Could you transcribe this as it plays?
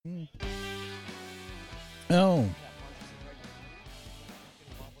Oh.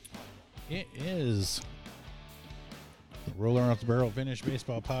 It is the Roller Off the Barrel Vintage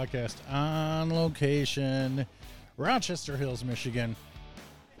Baseball Podcast on location, Rochester Hills, Michigan.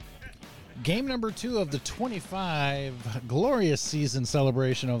 Game number 2 of the 25 glorious season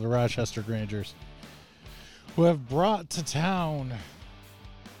celebration of the Rochester Grangers, who have brought to town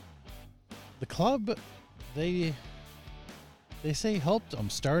the club they say helped them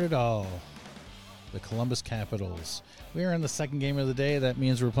start it all, the Columbus Capitals. We are in the second game of the day. That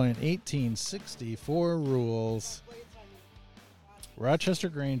means we're playing 1864 rules. Rochester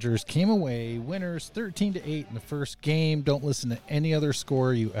Grangers came away winners 13-8 in the first game. Don't listen to any other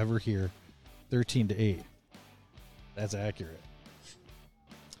score you ever hear. 13-8. That's accurate.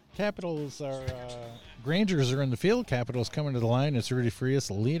 Capitals are Grangers are in the field. Capitals coming to the line. It's Rudy Frias,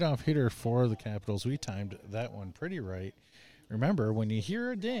 leadoff hitter for the Capitals. We timed that one pretty right. Remember, when you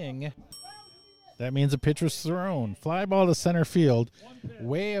hear a ding, that means a pitch was thrown. Fly ball to center field,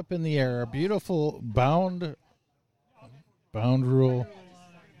 way up in the air. A beautiful bound rule.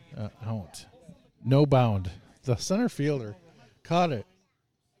 Out. No bound. The center fielder caught it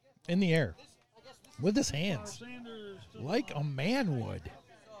in the air with his hands, like a man would.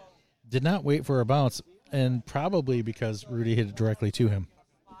 Did not wait for a bounce, and probably because Rudy hit it directly to him.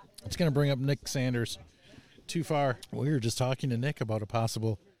 It's going to bring up Nick Sanders. Too far. We were just talking to Nick about a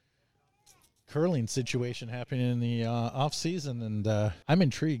possible curling situation happening in the off season, and I'm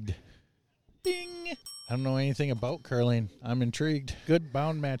intrigued. Ding! I don't know anything about curling. I'm intrigued. Good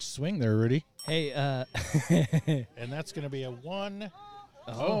bound match swing there, Rudy. Hey, and that's going to be a 1.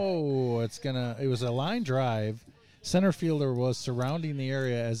 It was a line drive. Center fielder was surrounding the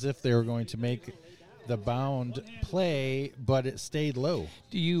area as if they were going to make the bound play, but it stayed low.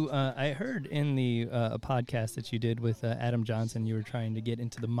 do you? I heard in the podcast that you did with Adam Johnson, you were trying to get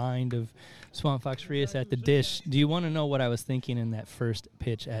into the mind of Swamp Fox Frias at the dish. Do you want to know what I was thinking in that first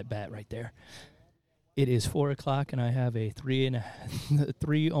pitch at bat right there? It is 4:00, and I have a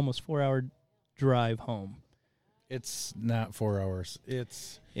 3 almost 4 hour drive home. It's not 4 hours.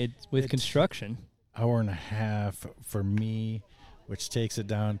 It's with construction. Hour and a half for me, which takes it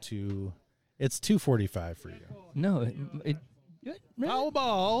down to it's 2:45 for you. No, it Foul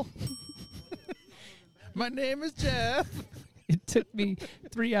ball. My name is Jeff. It took me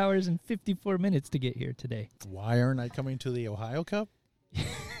 3 hours and 54 minutes to get here today. Why aren't I coming to the Ohio Cup?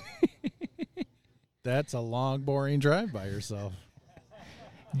 That's a long, boring drive by yourself.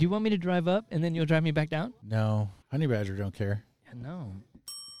 Do you want me to drive up and then you'll drive me back down? No, Honey Badger don't care. Yeah, no.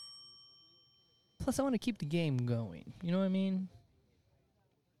 Plus, I want to keep the game going. You know what I mean?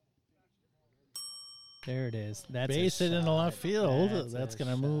 There it is. That's base hit in the left field. That's going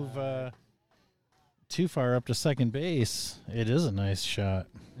to move too far up to second base. It is a nice shot.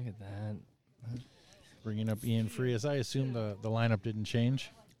 Look at that. Bringing up Ian Frias. I assume the lineup didn't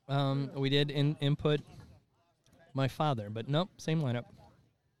change. We did input my father, but nope, same lineup.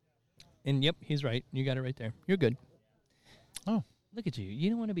 And yep, he's right. You got it right there. You're good. Oh. Look at you. You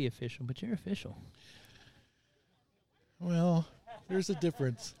don't want to be official, but you're official. Well, there's a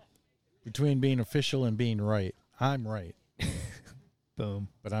difference between being official and being right. I'm right. Boom.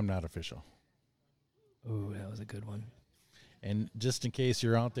 But I'm not official. Ooh, that was a good one. And just in case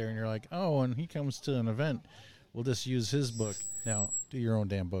you're out there and you're like, oh, when he comes to an event, we'll just use his book. Now, do your own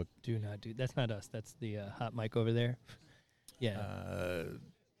damn book. Do not do. That's not us. That's the hot mic over there. Yeah.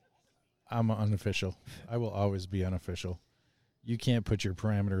 I'm unofficial. I will always be unofficial. You can't put your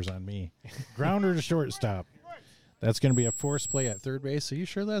parameters on me. Grounder to shortstop. That's going to be a force play at third base. Are you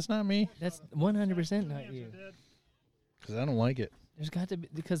sure that's not me? That's 100% not you. Because I don't like it. There's got to be,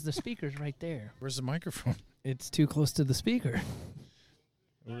 because the speaker's right there. Where's the microphone? It's too close to the speaker.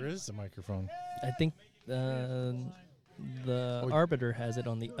 Where is the microphone? I think the arbiter has it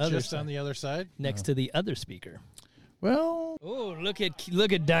on the other side. Just on the other side? Next to the other speaker. Well, oh, look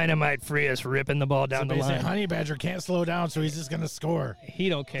at Dynamite Frias ripping the ball down the line. Honey Badger can't slow down, so he's just going to score. He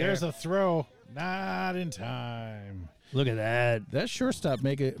don't care. There's a throw. Not in time. Look at that. That shortstop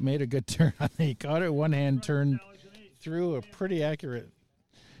made a good turn. He caught it one hand, turned through a pretty accurate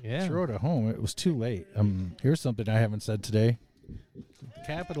throw to home. It was too late. Here's something I haven't said today. The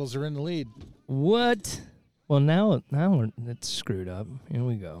Capitals are in the lead. What? Well, now it's screwed up. Here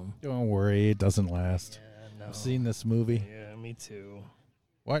we go. Don't worry, it doesn't last. Yeah, no. I've seen this movie. Yeah, me too.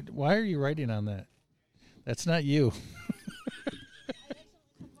 Why are you writing on that? That's not you.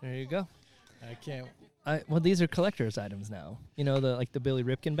 There you go. I can't. Well, these are collector's items now. You know, the Billy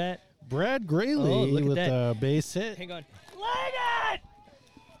Ripken bat. Brad Grayley with that. a base hit. Hang on. Leg it!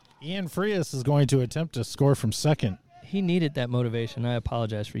 Ian Frias is going to attempt to score from second. He needed that motivation. I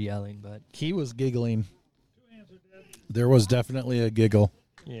apologize for yelling, but he was giggling. There was definitely a giggle.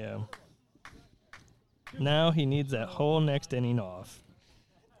 Yeah. Now he needs that whole next inning off.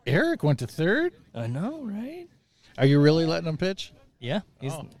 Eric went to third? I know, right? Are you really letting him pitch? Yeah.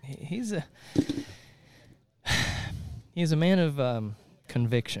 He's a man of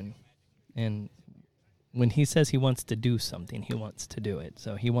conviction. And when he says he wants to do something, he wants to do it.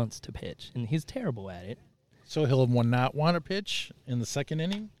 So he wants to pitch. And he's terrible at it. So he'll not want to pitch in the second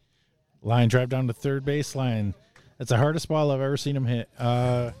inning? Line drive down to third baseline. That's the hardest ball I've ever seen him hit.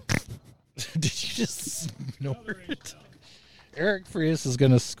 Did you just snort? Eric Frias is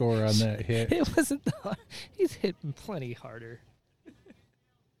going to score on that hit. It wasn't he's hitting plenty harder.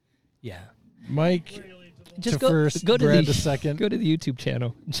 Yeah. Mike Just to first, go to Brad the to second. Go to the YouTube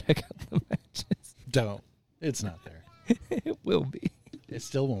channel and check out the matches. Don't. It's not there. It will be. It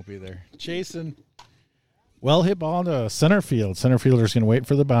still won't be there. Jason. Well hit ball to center field. Center fielder's going to wait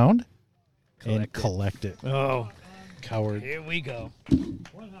for the bound and collect it. Oh. Coward. Here we go.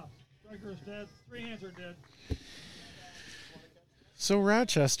 One out. Striker is dead. 3 hands are dead. So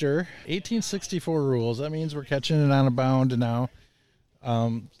Rochester, 1864 rules. That means we're catching it on a bound now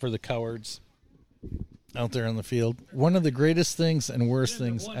for the cowards out there on the field. One of the greatest things and worst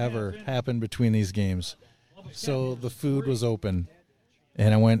things ever happened between these games. So the food was open,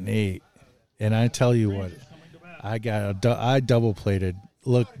 and I went and ate. And I tell you what, I double plated.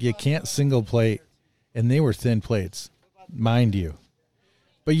 Look, you can't single plate, and they were thin plates, mind you.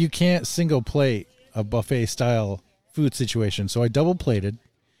 But you can't single plate a buffet style food situation. So I double plated.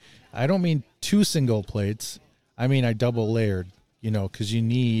 I don't mean 2 single plates. I mean I double layered, because you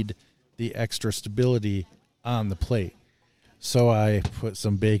need the extra stability on the plate. So I put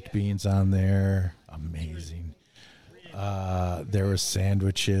some baked beans on there. Amazing. There was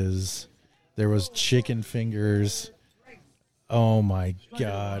sandwiches. There was chicken fingers. Oh my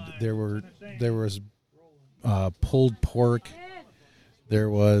God. There was pulled pork. There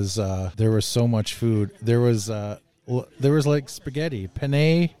was so much food. There was like spaghetti,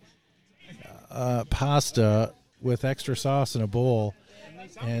 penne, pasta with extra sauce in a bowl.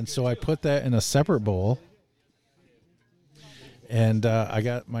 And so I put that in a separate bowl. And I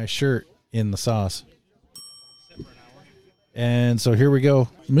got my shirt in the sauce. And so here we go.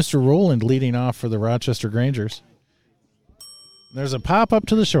 Mr. Rowland leading off for the Rochester Grangers. There's a pop up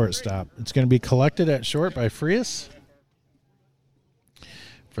to the shortstop. It's going to be collected at short by Frias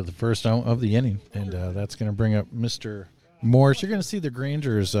for the first out of the inning. And that's going to bring up Mr. Morse. You're going to see the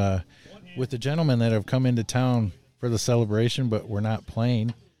Grangers with the gentlemen that have come into town for the celebration, but we're not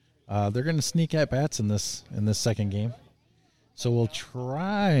playing. They're going to sneak at bats in this second game. So we'll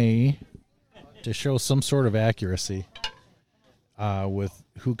try to show some sort of accuracy with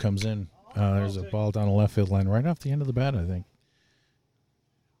who comes in. There's a ball down the left field line right off the end of the bat, I think.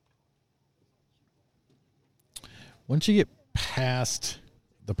 Once you get past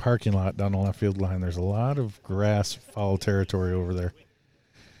the parking lot down the left field line, there's a lot of grass, foul territory over there.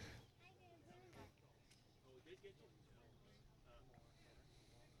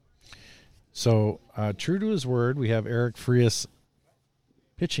 So, true to his word, we have Eric Frias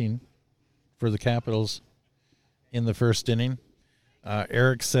pitching for the Capitals in the first inning.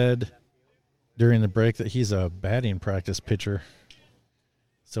 Eric said during the break that he's a batting practice pitcher.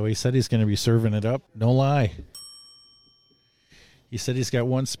 So he said he's going to be serving it up. No lie. He said he's got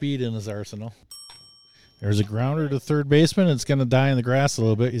one speed in his arsenal. There's a grounder to third baseman. It's going to die in the grass a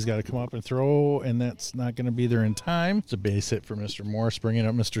little bit. He's got to come up and throw, and that's not going to be there in time. It's a base hit for Mr. Morse, bringing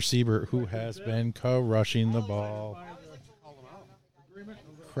up Mr. Siebert, who has been crushing the ball.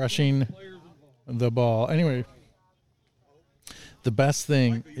 Crushing the ball. Anyway, the best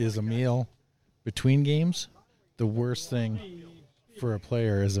thing is a meal between games. The worst thing for a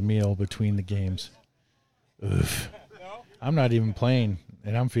player is a meal between the games. Oof. I'm not even playing,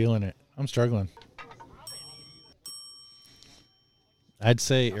 and I'm feeling it. I'm struggling. I'd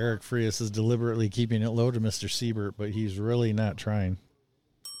say Eric Frias is deliberately keeping it low to Mr. Siebert, but he's really not trying.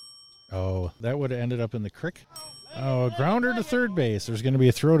 Oh, that would have ended up in the crick. Oh, a grounder to third base. There's going to be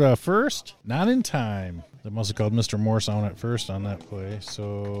a throw to first. Not in time. They must have called Mr. Morse on at first on that play.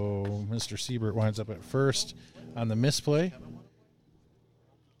 So Mr. Siebert winds up at first on the misplay.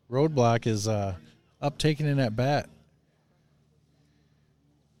 Roadblock is up taking in at bat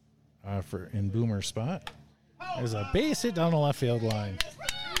for in Boomer's spot. There's a base hit down the left field line.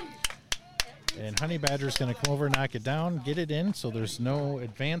 And Honey Badger's going to come over, knock it down, get it in, so there's no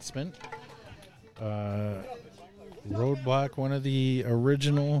advancement. Roadblock, one of the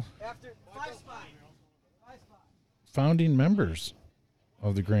original founding members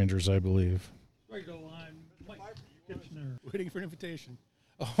of the Grangers, I believe. Waiting for an invitation.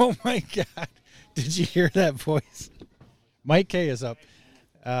 Oh, my God. Did you hear that voice? Mike K is up.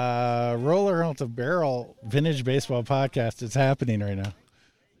 Roller out the barrel vintage baseball podcast is happening right now.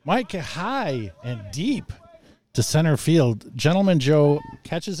 Mike high and deep to center field. Gentleman Joe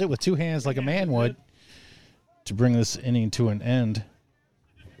catches it with two hands like a man would to bring this inning to an end.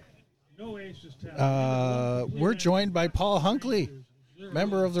 We're joined by Paul Hunkele,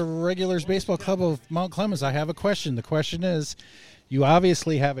 member of the Regulars Baseball Club of Mount Clemens. I have a question. The question is, you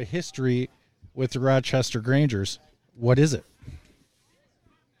obviously have a history with the Rochester Grangers. What is it?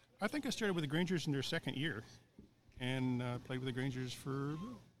 I think I started with the Grangers in their second year and played with the Grangers for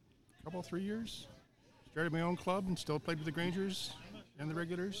a couple, 3 years. Started my own club and still played with the Grangers and the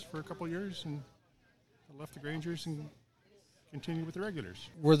Regulars for a couple of years, and I left the Grangers and continued with the Regulars.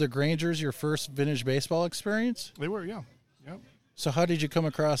 Were the Grangers your first vintage baseball experience? They were, yeah. Yep. So how did you come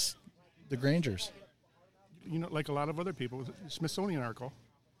across the Grangers? You know, like a lot of other people, it was a Smithsonian article.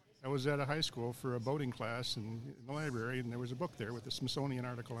 I was at a high school for a boating class in the library, and there was a book there with the Smithsonian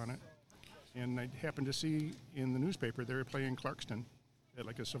article on it. And I happened to see in the newspaper they were playing Clarkston at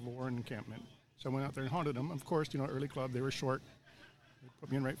like a Civil War encampment. So I went out there and haunted them. Of course, you know, early club, they were short. They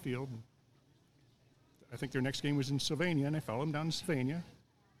put me in right field. I think their next game was in Sylvania, and I followed them down to Sylvania,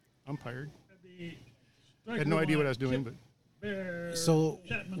 umpired. I had no idea what I was doing, but... So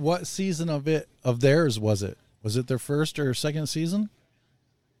what season of theirs was it? Was it their first or second season?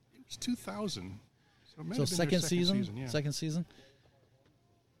 It was 2000. So, it might So have been their second season? yeah. Second season?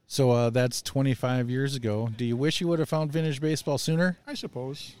 So that's 25 years ago. Do you wish you would have found vintage baseball sooner? I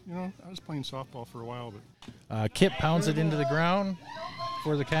suppose. You know, I was playing softball for a while, but... Kip pounds it into the ground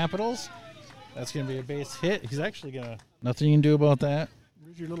for the Capitals. That's going to be a base hit. He's actually going to... Nothing you can do about that.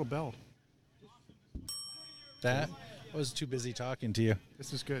 Where's your little bell? That? I was too busy talking to you.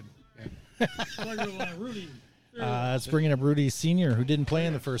 This is good. It's bringing up Rudy Sr., who didn't play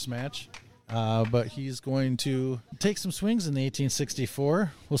in the first match, but he's going to take some swings in the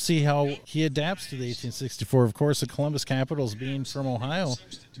 1864. We'll see how he adapts to the 1864. Of course, the Columbus Capitals, being from Ohio,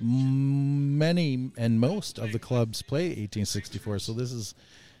 many and most of the clubs play 1864, so this is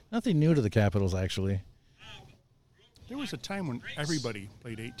nothing new to the Capitals, actually. There was a time when everybody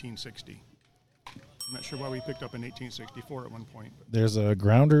played 1860. I'm not sure why we picked up in 1864 at one point. There's a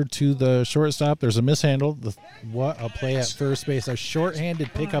grounder to the shortstop. There's a mishandle. What a play at first base. A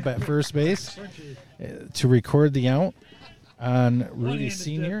shorthanded pickup at first base to record the out on Rudy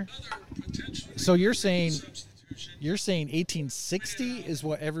Sr. So you're saying 1860 is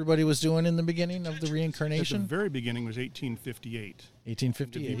what everybody was doing in the beginning of the reincarnation? At the very beginning was 1858.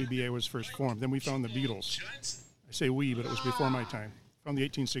 1858. The BBVA was first formed. Then we found the Beatles. I say we, but it was before my time. Found the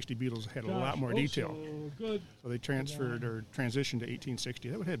 1860 Beatles had a lot more detail. So they transferred or transitioned to 1860.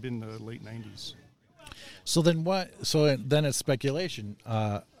 That would have been the late 90s. So then what? So then it's speculation.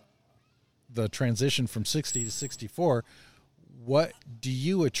 The transition from 60 to 64. What do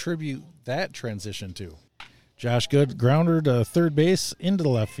you attribute that transition to? Josh Good, grounder to third base into the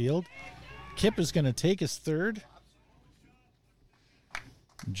left field. Kip is going to take his third.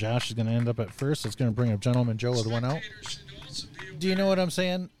 Josh is going to end up at first. It's going to bring up Gentleman Joe with one out. Do you know what I'm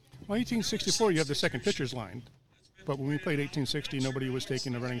saying? Well, 1864, you have the second pitcher's line. But when we played 1860, nobody was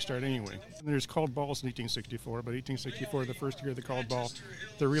taking a running start anyway. And there's called balls in 1864, but 1864, the first year of the called ball,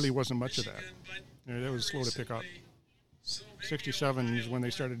 there really wasn't much of that. You know, that was slow to pick up. 67 is when they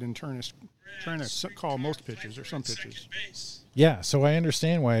started in turn trying to call most pitches or some pitches. Yeah, so I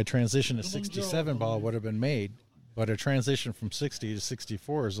understand why a transition to 67 ball would have been made, but a transition from 60 to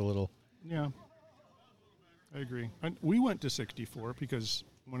 64 is a little... Yeah. I agree. We went to 64 because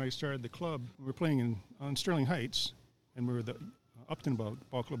when I started the club, we were playing on Sterling Heights, and we were the Upton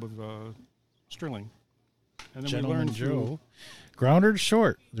Ball Club of Sterling. And then Gentleman we learned Joe. Grounder to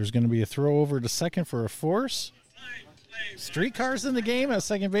short. There's going to be a throw over to second for a force. Streetcars in the game at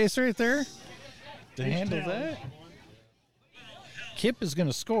second base right there to handle that. Kip is going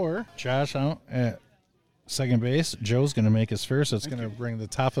to score. Josh out at second base. Joe's going to make his first. That's going to bring the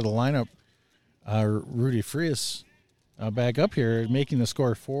top of the lineup. Rudy Frias back up here, making the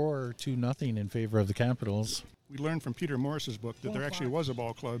score 4-2 in favor of the Capitals. We learned from Peter Morris's book that there actually was a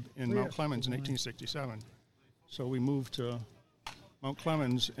ball club in Mount Clemens in 1867. So we moved to Mount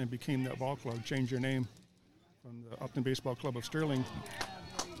Clemens and became that ball club, changed your name from the Upton Baseball Club of Sterling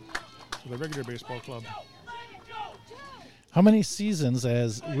to the regular baseball club. How many seasons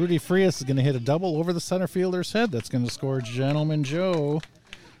as Rudy Frias is going to hit a double over the center fielder's head? That's going to score Gentleman Joe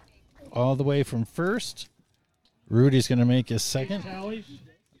all the way from first. Rudy's going to make his second.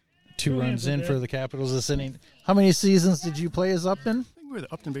 2 runs in for the Capitals this inning. How many seasons did you play as Upton? I think we were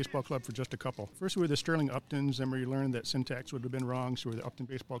the Upton Baseball Club for just a couple. First we were the Sterling Uptons, then we learned that syntax would have been wrong, so we were the Upton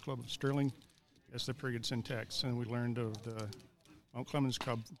Baseball Club of Sterling. That's the period syntax. And we learned of the Mount Clemens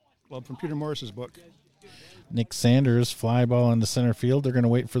Club from Peter Morris's book. Nick Sanders, fly ball into center field. They're going to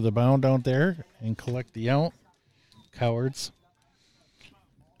wait for the bound out there and collect the out. Cowards.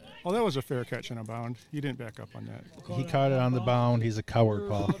 Oh, that was a fair catch on a bound. He didn't back up on that. He caught it on the bound. He's a coward,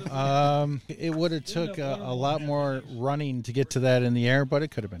 Paul. It would have took a lot more running to get to that in the air, but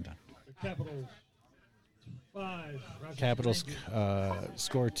it could have been done. Capitals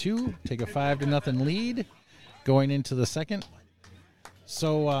score 2, take a 5-0 lead going into the second.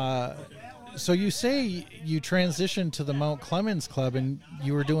 So you say you transitioned to the Mount Clemens Club and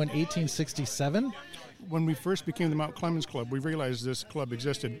you were doing 1867? When we first became the Mount Clemens Club, we realized this club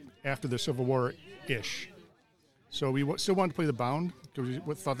existed after the Civil War-ish. So we still wanted to play the bound because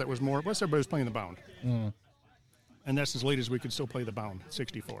we thought that was more. Plus, everybody was playing the bound. Mm. And that's as late as we could still play the bound,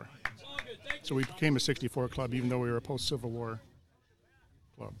 64. So we became a 64 club, even though we were a post-Civil War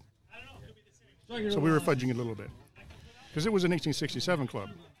club. So we were fudging it a little bit. Because it was an 1867 club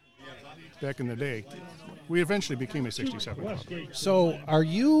back in the day. We eventually became a 67 club. So are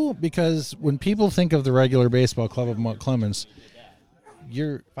you, because when people think of the regular baseball club of Mount Clemens,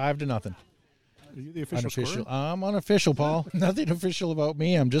 you're 5-0. Are you the official unofficial? scorer? I'm unofficial, Paul. Nothing official about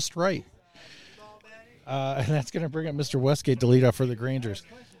me. I'm just right. And that's going to bring up Mr. Westgate to lead off for the Grangers.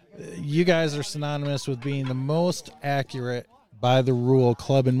 You guys are synonymous with being the most accurate by the rule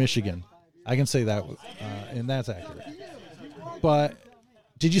club in Michigan. I can say that, and that's accurate. But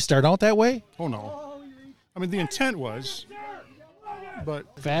did you start out that way? Oh, no. I mean, the intent was, but...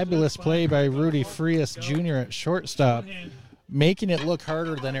 Fabulous play by Rudy Frias Jr. at shortstop, making it look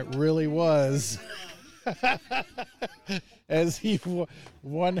harder than it really was. As he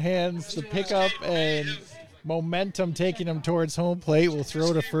one-hands the pickup and momentum taking him towards home plate, will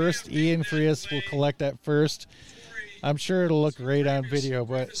throw to first. Ian Frias will collect at first. I'm sure it'll look great on video,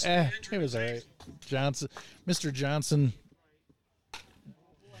 but it was all right. Mr. Johnson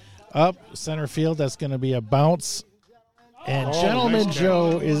up center field. That's going to be a bounce. And Gentleman nice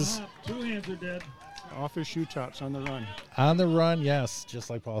Joe is 2 hands are dead. Off his shoe tops on the run. on the run, yes, just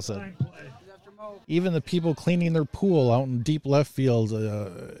like Paul said. Even the people cleaning their pool out in deep left field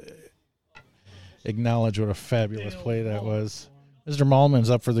acknowledge what a fabulous play that was. Mr. Malman's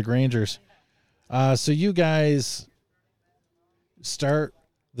up for the Grangers. So you guys start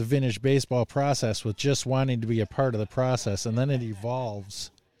the vintage baseball process with just wanting to be a part of the process, and then it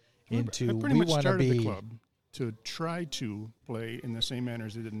evolves into I pretty we much want to started be the club to try to play in the same manner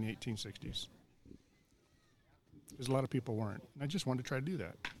as they did in the 1860s. Because a lot of people weren't. And I just wanted to try to do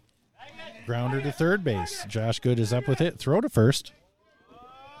that. Grounder to third base. Josh Good is up with it. Throw to first.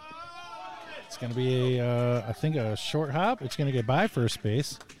 It's going to be, I think, a short hop. It's going to get by first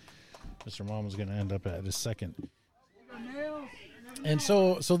base. Mr. Malman's going to end up at his second. And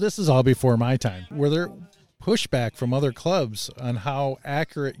so this is all before my time. Were there pushback from other clubs on how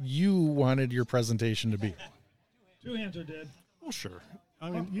accurate you wanted your presentation to be? 2 hands are dead. Well, sure. I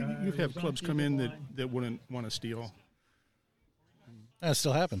mean, you have clubs come in that wouldn't want to steal. That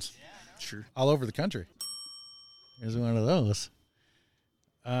still happens. Sure. All over the country. Here's one of those.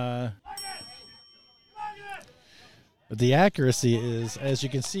 But the accuracy is, as you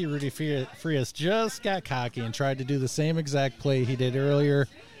can see, Rudy Frias just got cocky and tried to do the same exact play he did earlier.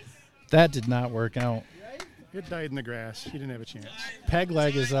 That did not work out. It died in the grass. He didn't have a chance. Peg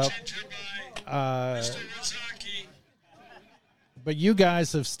leg is up. But you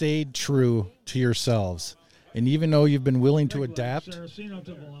guys have stayed true to yourselves. And even though you've been willing to adapt,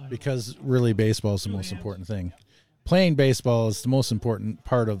 because really baseball is the most important thing. Playing baseball is the most important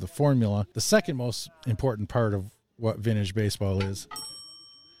part of the formula. The second most important part of what vintage baseball is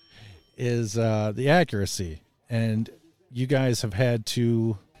the accuracy. And you guys have had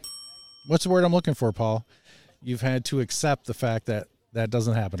to, what's the word I'm looking for, Paul? You've had to accept the fact that that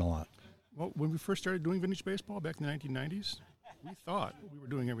doesn't happen a lot. Well, when we first started doing vintage baseball back in the 1990s, we thought we were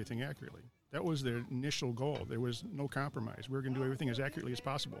doing everything accurately. That was the initial goal. There was no compromise. We were going to do everything as accurately as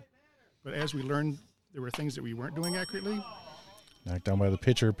possible. But as we learned there were things that we weren't doing accurately. Knocked down by the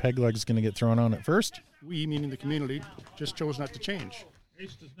pitcher. Peg leg's going to get thrown on at first. We, meaning the community, just chose not to change.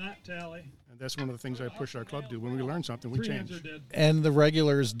 Ace does not tally. And that's one of the things I push our club to. When we learn something, we 3 change. hands are dead. And the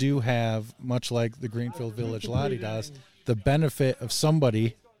regulars do have, much like the Greenfield Village Lottie does, the benefit of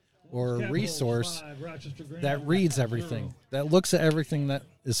somebody or a resource that reads everything, that looks at everything that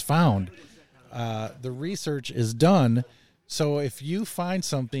is found. The research is done. So if you find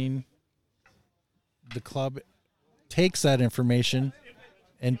something, the club takes that information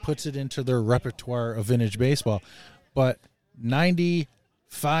and puts it into their repertoire of vintage baseball. But 95%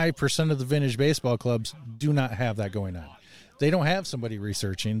 of the vintage baseball clubs do not have that going on. They don't have somebody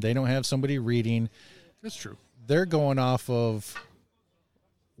researching. They don't have somebody reading. That's true. They're going off of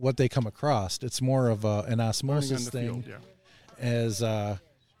what they come across. It's more of an osmosis thing. Field, yeah. As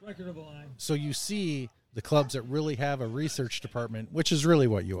Record of a line. so you see the clubs that really have a research department, which is really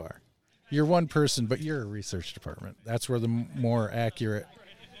what you are. You're one person, but you're a research department. That's where the more accurate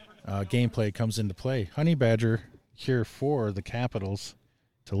gameplay comes into play. Honey Badger here for the Capitals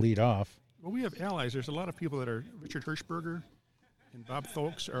to lead off. Well, we have allies. There's a lot of people that are, Richard Hirschberger and Bob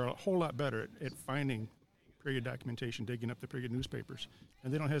Folks are a whole lot better at finding period documentation, digging up the period newspapers,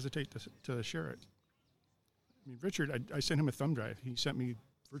 and they don't hesitate to share it. I mean, Richard, I sent him a thumb drive. He sent me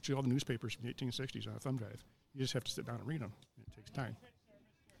virtually all the newspapers from the 1860s on a thumb drive. You just have to sit down and read them. It takes time.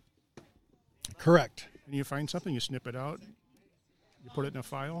 Correct. And you find something, you snip it out, you put it in a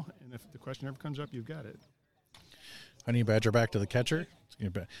file, and if the question ever comes up, you've got it. Honey Badger back to the catcher.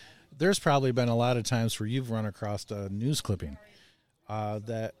 There's probably been a lot of times where you've run across a news clipping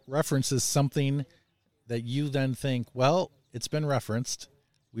that references something that you then think, well, it's been referenced.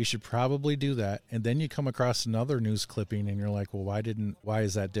 We should probably do that. And then you come across another news clipping and you're like, well, why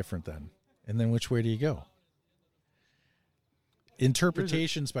is that different then? And then which way do you go?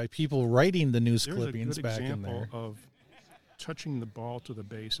 Interpretations by people writing the news clippings back in there. There's a good example of touching the ball to the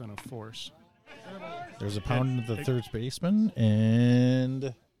base on a force. There's a pound to the third baseman,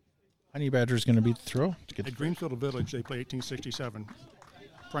 and Honey Badger's going to beat the throw. To get At Greenfield Village, they play 1867,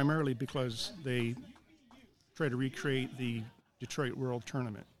 primarily because they try to recreate the Detroit World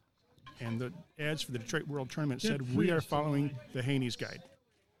Tournament. And the ads for the Detroit World Tournament said, we are following the Haney's Guide,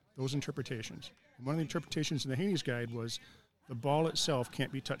 those interpretations. And one of the interpretations in the Haney's Guide was the ball itself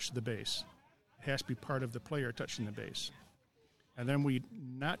can't be touched to the base. It has to be part of the player touching the base. And then we,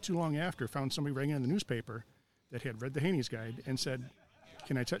 not too long after, found somebody writing in the newspaper that had read the Haney's Guide and said,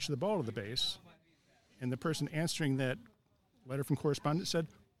 can I touch the ball to the base? And the person answering that letter from correspondent said,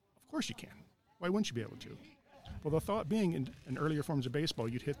 of course you can. Why wouldn't you be able to? Well, the thought being in earlier forms of baseball,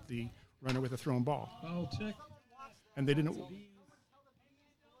 you'd hit the runner with a thrown ball. Foul tick. And they didn't.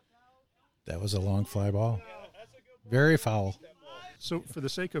 That was a long fly ball. Very foul. So for the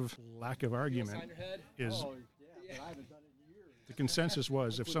sake of lack of argument, is the consensus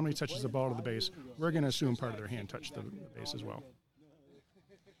was if somebody touches the ball to the base, we're going to assume part of their hand touched the base as well.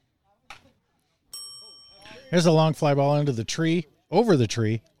 Here's a long fly ball into the tree, over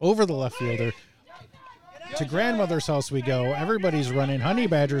the left fielder. To grandmother's house we go. Everybody's running. Honey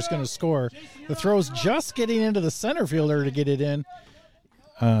Badger's going to score. The throw's just getting into the center fielder to get it in.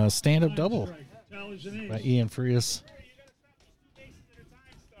 Stand-up double by Ian Frias.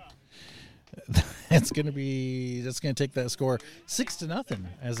 That's going to take that score 6-0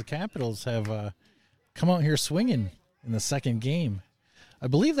 as the Capitals have come out here swinging in the second game. I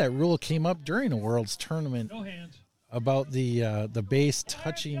believe that rule came up during a World's Tournament about the base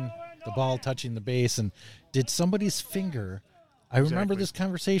touching the ball, touching the base, and did somebody's finger? I remember this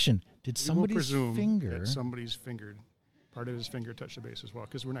conversation. Did somebody's finger? That somebody's finger, part of his finger, touched the base as well?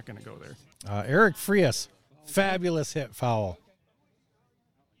 Because we're not going to go there. Eric Frias, fabulous hit foul.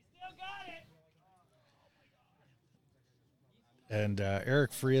 And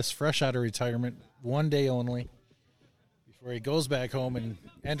Eric Frias, fresh out of retirement, 1 day only, before he goes back home and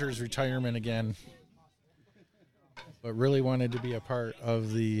enters retirement again. But really wanted to be a part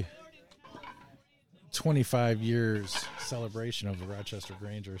of the 25 years celebration of the Rochester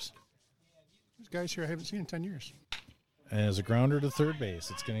Grangers. These guys here I haven't seen in 10 years. And as a grounder to third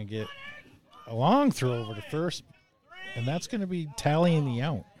base, it's going to get a long throw over to first, and that's going to be tallying the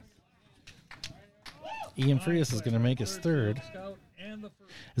out. Ian Frias is going to make his third.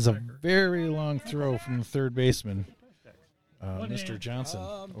 It's a very long throw from the third baseman, Mr. Johnson,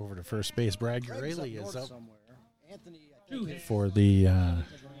 over to first base. Brad Guraley is up for the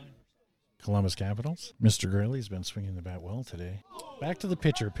Columbus Capitals. Mr. Guraley's been swinging the bat well today. Back to the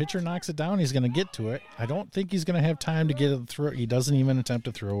pitcher. Pitcher knocks it down. He's going to get to it. I don't think he's going to have time to get it through. He doesn't even attempt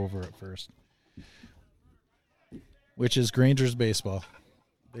to throw over at first, which is Grangers baseball.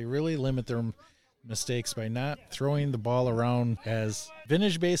 They really limit their mistakes by not throwing the ball around as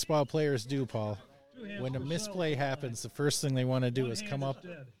vintage baseball players do, Paul. When a misplay happens, the first thing they want to do is come up,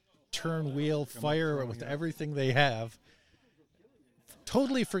 turn wheel, fire with everything they have,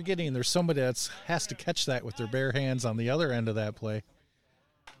 totally forgetting there's somebody that has to catch that with their bare hands on the other end of that play.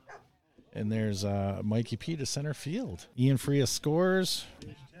 And there's Mikey P to center field. Ian Frias scores.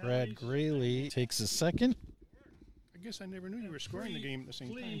 Brad Guraley takes his second. I guess I never knew you were scoring the game at the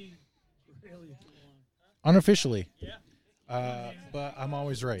same time. Unofficially. But I'm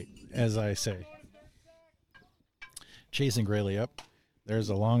always right, as I say. Chasing Guraley up. There's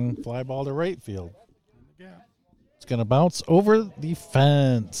a long fly ball to right field. Yeah. It's going to bounce over the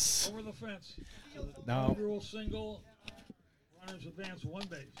fence. Over the fence. Now, Rule single. Runners advance one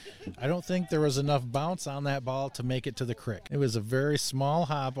base. I don't think there was enough bounce on that ball to make it to the crick. It was a very small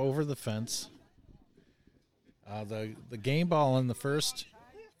hop over the fence. The game ball in the first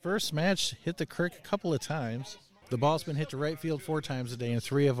match hit the crick a couple of times. The ball's been hit to right field 4 times a day, and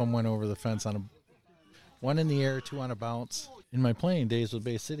 3 of them went over the fence on one in the air, 2 on a bounce. In my playing days with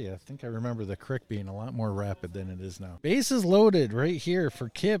Bay City, I think I remember the crick being a lot more rapid than it is now. Bases loaded right here for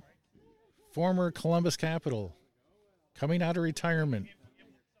Kip, former Columbus Capital, coming out of retirement.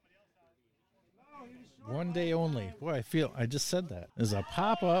 1 day only. Boy, I just said that. There's a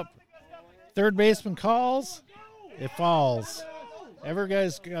pop-up. Third baseman calls. It falls.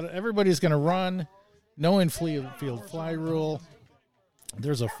 Everybody's going to run. No infield fly rule.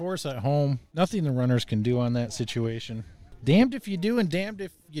 There's a force at home. Nothing the runners can do on that situation. Damned if you do and damned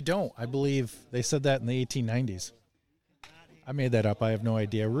if you don't. I believe they said that in the 1890s. I made that up. I have no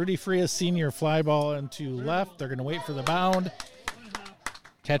idea. Rudy Frias Sr. fly ball into left. They're going to wait for the bound.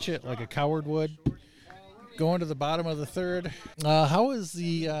 Catch it like a coward would. Going to the bottom of the third. How is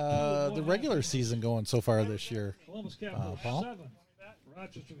the regular season going so far this year, Columbus Capital Paul? 7.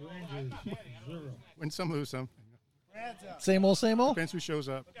 Rochester Grangers 0. Win some, lose some. Same old, same old? Depends who shows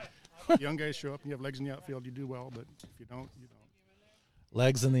up. Young guys show up and you have legs in the outfield, you do well, but if you don't, you don't.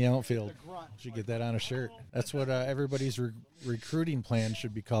 Legs in the outfield. Should get that on a shirt. That's what everybody's recruiting plan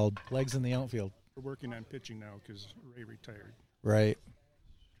should be called. Legs in the outfield. We're working on pitching now because Ray retired. Right.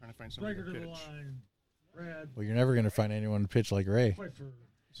 Trying to find somebody to Striker to the pitch. line. Brad. Well, you're never going to find anyone to pitch like Ray. Pfeiffer.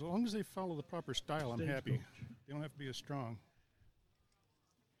 As long as they follow the proper style, I'm Stage happy. coach. They don't have to be as strong.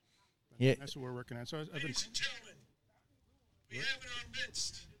 Yeah. That's what we're working on. So I've been. Ladies and gentlemen, we have in our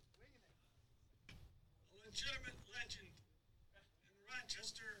midst a legitimate legend in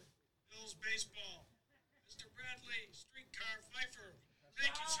Rochester Hills baseball, Mr. Bradley Streetcar Pfeiffer.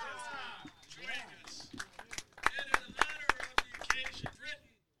 Thank you, sir, for joining us. And in honor of the occasion, written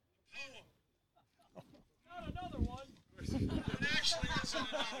a poem. Not another one. It actually isn't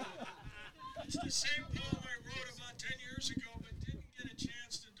another one. It's the same poem I wrote about 10 years ago, but didn't get a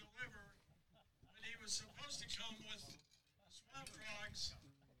chance to deliver. When he was supposed to come with swamp frogs,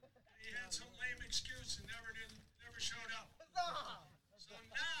 and he had some lame excuse and never showed up. So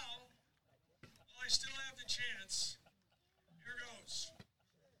now, while I still have the chance, here goes.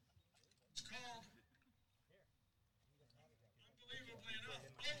 It's called, unbelievably enough,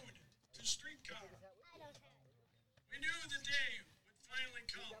 Ode to Streetcar. We knew the day would finally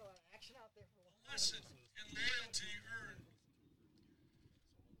come. A lesson in loyalty earned.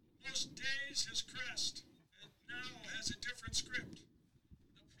 Most days his crest, and now has a different script.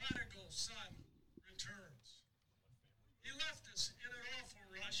 The prodigal son returns. He left us in an awful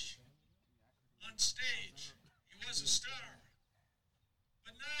rush. On stage, he was a star.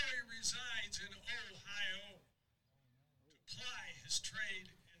 But now he resides in Ohio to ply his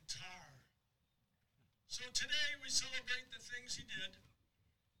trade in tar. So today we celebrate the things he did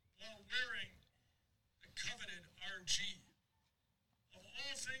while wearing the coveted RG. Of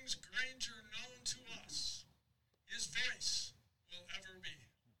all things Granger known to us, his voice will ever be.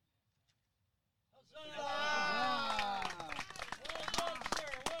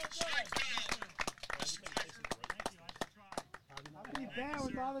 Strike well, Mr. Pfeiffer. Pretty bad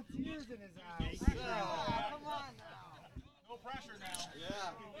with all the tears in his eyes. Come on now.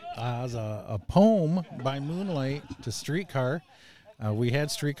 As a poem by Moonlight to Streetcar. We had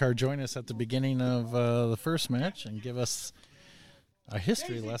Streetcar join us at the beginning of the first match and give us a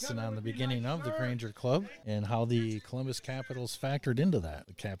history lesson on the beginning of the Granger Club and how the Columbus Capitals factored into that.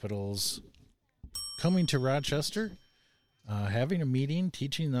 The Capitals coming to Rochester, having a meeting,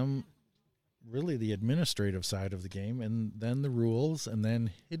 teaching them really the administrative side of the game and then the rules, and then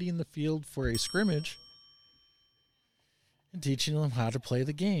hitting the field for a scrimmage and teaching them how to play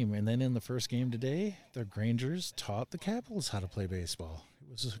the game. And then in the first game today, the Grangers taught the Capitals how to play baseball.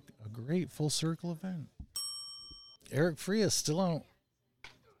 It was a great full circle event. Eric Frias still out.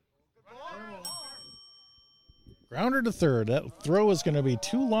 Grounder to third. That throw is going to be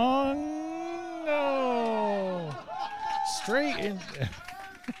too long. No. Straight in.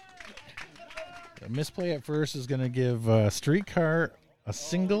 A misplay at first is going to give Streetcar a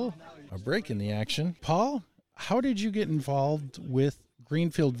single, a break in the action. Paul, how did you get involved with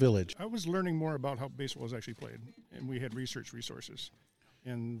Greenfield Village? I was learning more about how baseball is actually played, and we had research resources.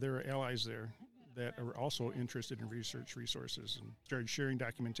 And there are allies there that are also interested in research resources and started sharing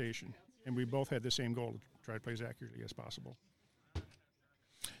documentation. And we both had the same goal, to try to play as accurately as possible.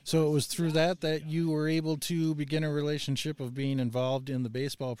 So it was through that you were able to begin a relationship of being involved in the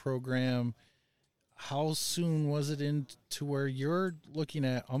baseball program. how soon was it into where you're looking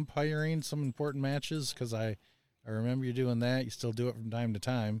at umpiring some important matches? Because I remember you doing that. You still do it from time to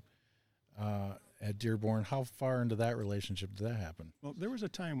time at Dearborn. How far into that relationship did that happen? Well, there was a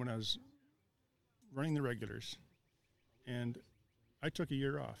time when I was running the regulars, and I took a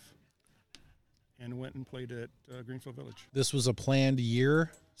year off and went and played at Greenfield Village. This was a planned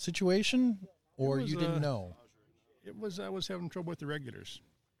year situation, or you didn't know? It was, I was having trouble with the regulars.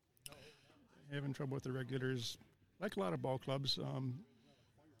 Like a lot of ball clubs,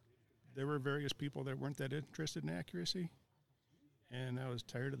 there were various people that weren't that interested in accuracy, and I was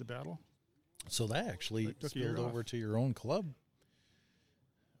tired of the battle. So that actually spilled over to your own club,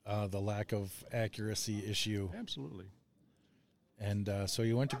 the lack of accuracy issue. Absolutely. And so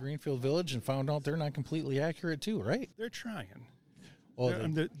you went to Greenfield Village and found out they're not completely accurate too, right? They're trying. Well,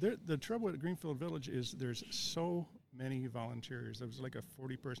 the trouble at Greenfield Village is there's so many volunteers. There was like a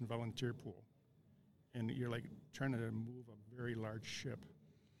 40-person volunteer pool, and you're like trying to move a very large ship.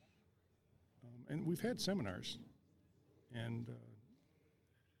 And we've had seminars, and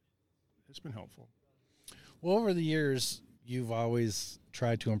it's been helpful. Well, over the years, you've always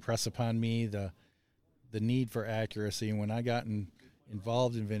tried to impress upon me the need for accuracy. And when I got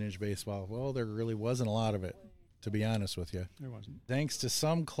involved in vintage baseball, well, there really wasn't a lot of it, to be honest with you. There wasn't. Thanks to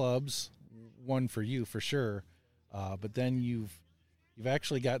some clubs, one for you for sure, but then you've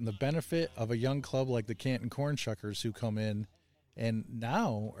actually gotten the benefit of a young club like the Canton Cornshuckers, who come in and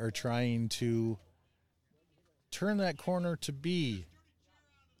now are trying to turn that corner to be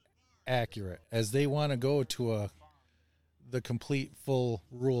accurate, as they want to go to the complete full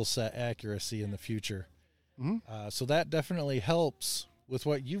rule set accuracy in the future. Mm-hmm. So that definitely helps with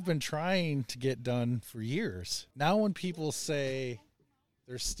what you've been trying to get done for years. Now when people say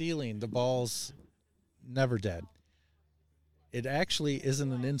they're stealing, the ball's never dead, it actually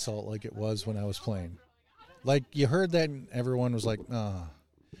isn't an insult like it was when I was playing. Like, you heard that and everyone was like, ah.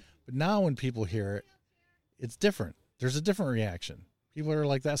 But now when people hear it, it's different. There's a different reaction. People are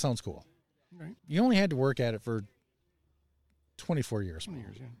like, that sounds cool. Right. You only had to work at it for 24 years. 20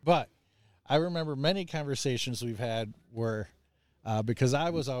 years, yeah. But I remember many conversations we've had where, because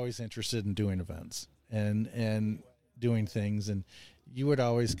I was always interested in doing events and doing things, and you would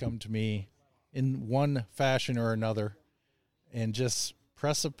always come to me in one fashion or another and just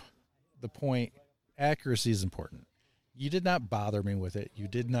press up the point, accuracy is important. You did not bother me with it. You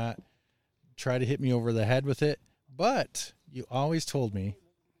did not try to hit me over the head with it, but you always told me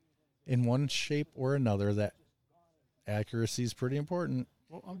in one shape or another that accuracy is pretty important.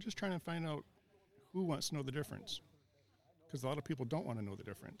 Well, I'm just trying to find out who wants to know the difference, because a lot of people don't want to know the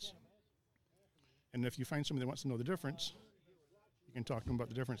difference. And if you find somebody that wants to know the difference, you can talk to them about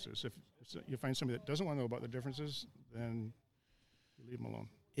the differences. If you find somebody that doesn't want to know about the differences, then you leave them alone.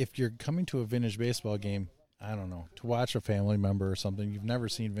 If you're coming to a vintage baseball game, I don't know, to watch a family member or something, you've never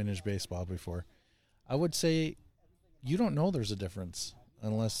seen vintage baseball before, I would say you don't know there's a difference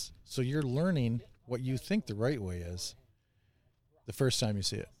so you're learning what you think the right way is the first time you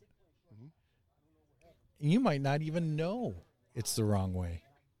see it. Mm-hmm. And you might not even know it's the wrong way.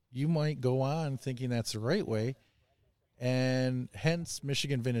 You might go on thinking that's the right way, and hence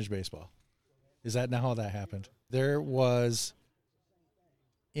Michigan Vintage Baseball. Is that not how that happened? There was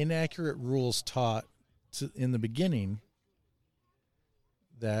inaccurate rules taught in the beginning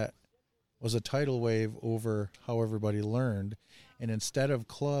that was a tidal wave over how everybody learned. And instead of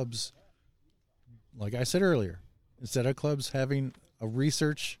clubs, like I said earlier, instead of clubs having a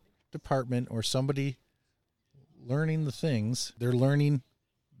research department or somebody learning the things, they're learning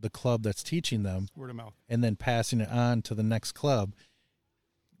the club that's teaching them. Word of mouth. And then passing it on to the next club.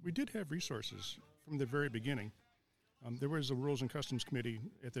 We did have resources from the very beginning. There was a Rules and Customs Committee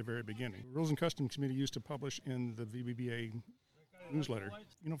at the very beginning. The Rules and Customs Committee used to publish in the VBBA newsletter.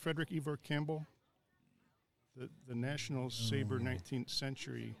 You know Frederick Evor Campbell? The National Sabre 19th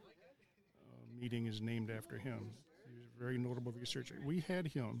Century meeting is named after him. He was a very notable researcher. We had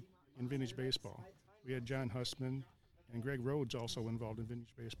him in vintage baseball. We had John Hussman and Greg Rhodes also involved in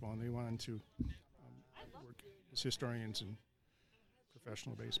vintage baseball, and they wanted to work as historians in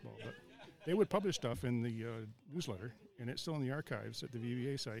professional baseball. But they would publish stuff in the newsletter, and it's still in the archives at the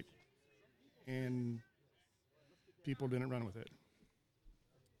VBA site, and people didn't run with it.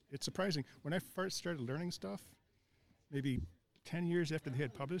 It's surprising. When I first started learning stuff, maybe 10 years after they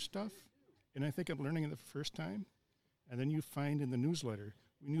had published stuff, and I think I'm learning it the first time, and then you find in the newsletter,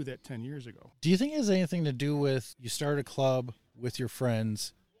 we knew that 10 years ago. Do you think it has anything to do with you start a club with your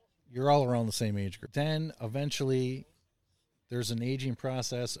friends, you're all around the same age group, then eventually there's an aging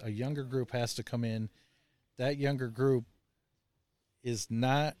process, a younger group has to come in, that younger group is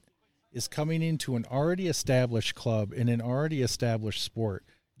not is coming into an already established club in an already established sport.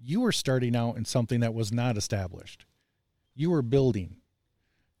 You were starting out in something that was not established. You were building.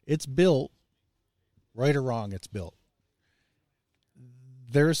 It's built, right or wrong, it's built.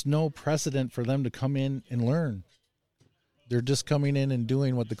 There's no precedent for them to come in and learn. They're just coming in and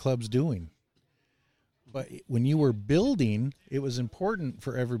doing what the club's doing. But when you were building, it was important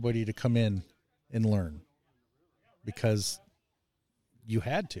for everybody to come in and learn because you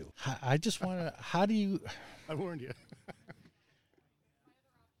had to. I just want to, how do you... I warned you.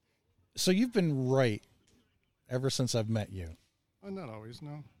 So you've been right ever since I've met you. Well, not always,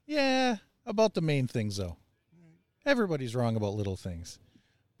 no. Yeah, about the main things, though. Everybody's wrong about little things.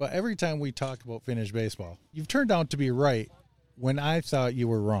 But every time we talk about vintage baseball, you've turned out to be right when I thought you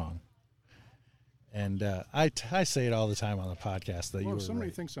were wrong. And I say it all the time on the podcast that you were If somebody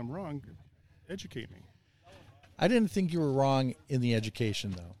right. thinks I'm wrong, educate me. I didn't think you were wrong in the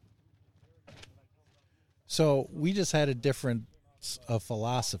education, though. So we just had a difference of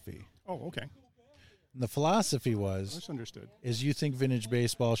philosophy. Oh, okay. And the philosophy was, Misunderstood. is you think vintage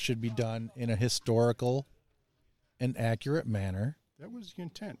baseball should be done in a historical and accurate manner. That was the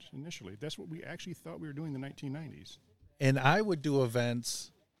intent initially. That's what we actually thought we were doing in the 1990s. And I would do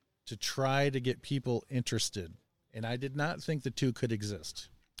events to try to get people interested. And I did not think the two could exist.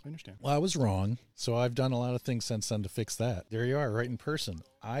 I understand. Well, I was wrong. So I've done a lot of things since then to fix that. There you are, right in person.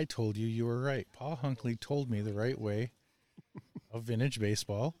 I told you you were right. Paul Hunkele told me the right way of vintage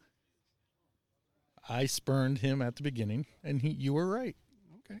baseball. I spurned him at the beginning, and you were right.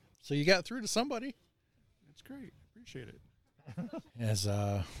 Okay. So you got through to somebody. That's great. Appreciate it. As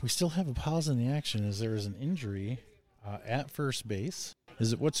we still have a pause in the action as there is an injury at first base.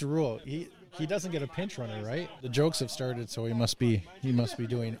 What's the rule? He doesn't get a pinch runner, right? The jokes have started, so he must be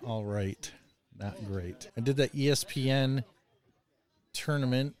doing all right. Not great. I did that ESPN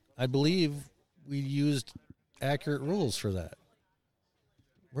tournament. I believe we used accurate rules for that.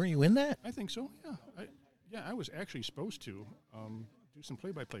 Were you in that? I think so, yeah. I was actually supposed to do some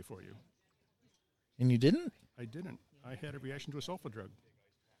play-by-play for you. And you didn't? I didn't. I had a reaction to a sulfa drug.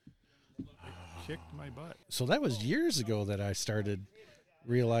 It kicked my butt. So that was years ago that I started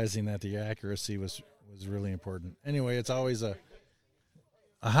realizing that the accuracy was really important. Anyway, it's always a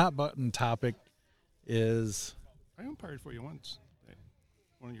hot button topic is I umpired for you once at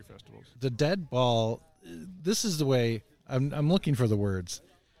one of your festivals. the dead ball. This is the way I'm looking for the words.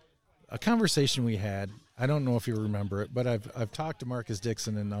 A conversation we had, I don't know if you remember it, but I've talked to Marcus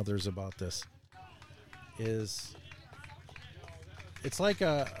Dixon and others about this. It's like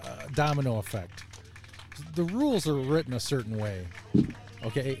a domino effect. The rules are written a certain way,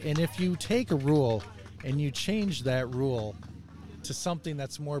 okay? And if you take a rule and you change that rule to something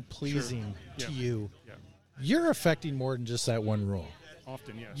that's more pleasing to you, you're affecting more than just that one rule.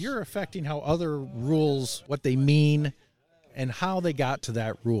 Often, yes. You're affecting how other rules, what they mean, and how they got to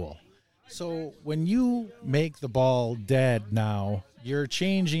that rule. So when you make the ball dead now, you're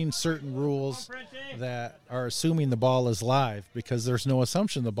changing certain rules that are assuming the ball is live because there's no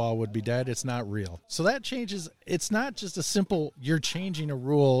assumption the ball would be dead. It's not real. So that changes. It's not just a simple, you're changing a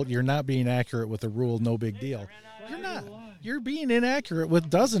rule. You're not being accurate with a rule. No big deal. You're not. You're being inaccurate with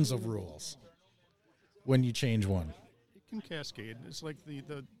dozens of rules when you change one. It can cascade. It's like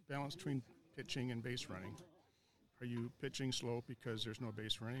the balance between pitching and base running. Are you pitching slow because there's no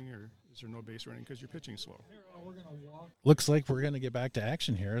base running, or is there no base running because you're pitching slow? Looks like we're going to get back to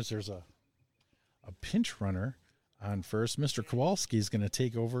action here as there's a pinch runner on first. Mr. Kowalski is going to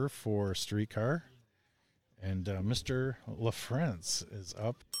take over for Streetcar, and Mr. LaFrance is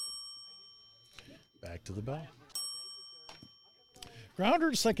up. Back to the bell.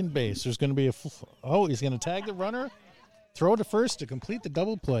 Grounder to second base. There's going to be he's going to tag the runner, throw to first to complete the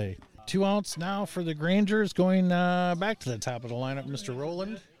double play. 2 outs now for the Grangers, going back to the top of the lineup, Mr.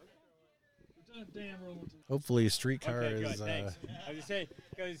 Rowland. Hopefully Streetcar is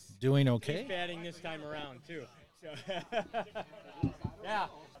doing okay. He's batting this time around, too. So yeah.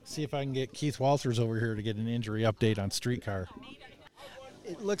 See if I can get Keith Walters over here to get an injury update on Streetcar.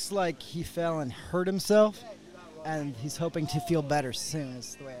 It looks like he fell and hurt himself, and he's hoping to feel better soon,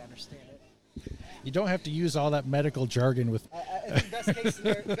 is the way I understand it. You don't have to use all that medical jargon with... I think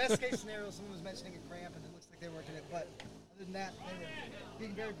best case scenario, someone was mentioning a cramp, and it looks like they worked in it. But other than that, they were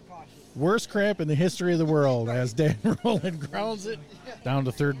being very precautious. Worst cramp in the history of the world as Dan Rowland grounds it down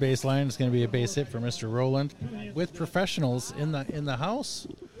to third base line. It's going to be a base hit for Mr. Rowland. With professionals in the house,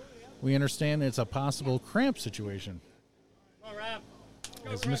 we understand it's a possible cramp situation.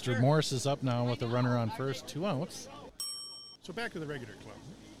 As Mr. Morris is up now with the runner on first, 2 outs. So back to the regular club.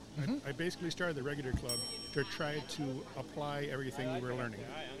 I basically started the regular club to try to apply everything we were learning.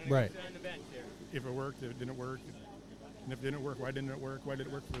 Right. If it worked, if it didn't work. And if it didn't work, why didn't it work? Why did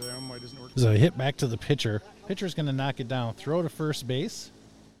it work for them? Why doesn't it work for So a hit back to the pitcher. Pitcher's going to knock it down. Throw to first base.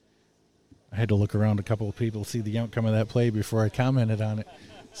 I had to look around a couple of people, see the outcome of that play before I commented on it.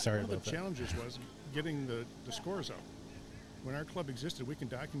 Sorry One of about the that. challenges was getting the scores up. When our club existed, we can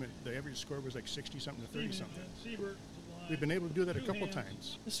document the average score was like 60-something to 30-something. Siebert. We've been able to do that a couple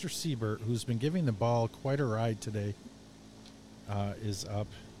times. Mr. Siebert, who's been giving the ball quite a ride today, is up.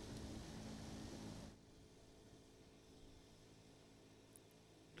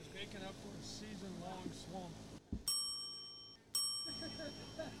 He's making up for a season-long slump.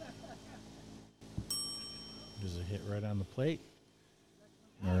 There's a hit right on the plate.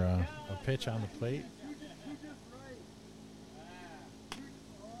 Or a pitch on the plate.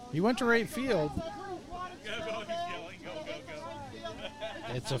 He went to right field.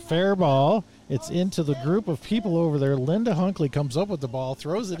 It's a fair ball. It's into the group of people over there. Linda Hunkele comes up with the ball,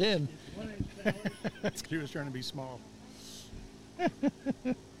 throws it in. He was trying to be small.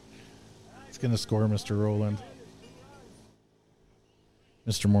 It's going to score, Mr. Rowland.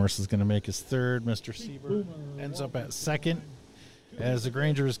 Mr. Morse is going to make his third. Mr. Siebert ends up at second as the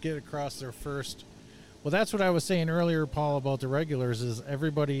Grangers get across their first. Well, that's what I was saying earlier, Paul, about the regulars, is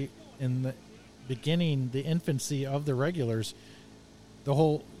everybody in the beginning, the infancy of the regulars, the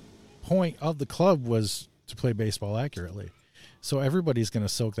whole point of the club was to play baseball accurately. So everybody's going to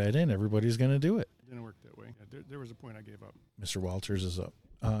soak that in. Everybody's going to do it. It didn't work that way. There was a point I gave up. Mr. Walters is up.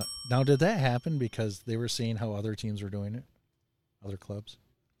 Now, did that happen because they were seeing how other teams were doing it? Other clubs?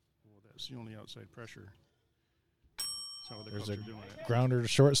 Well, that's the only outside pressure. That's how the There's clubs a are doing it. grounder to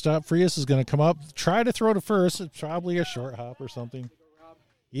shortstop. Frias is going to come up, try to throw to first. It's probably a short hop or something.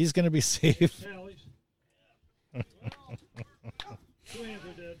 He's going to be safe. Tallies. Two hands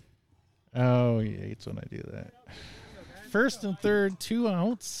are dead. Oh, he hates when I do that. First and third, 2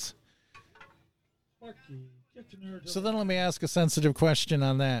 outs. Sparky, get your nerds So up. then let me ask a sensitive question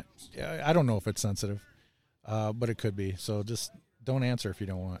on that. I don't know if it's sensitive, but it could be. So just don't answer if you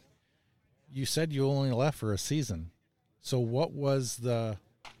don't want. You said you only left for a season. So what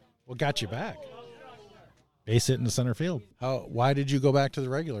got you back? Base hit in the center field. Why did you go back to the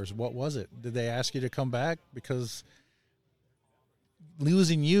regulars? What was it? Did they ask you to come back? Because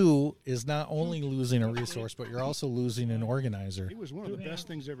losing you is not only losing a resource, but you're also losing an organizer. It was one of the best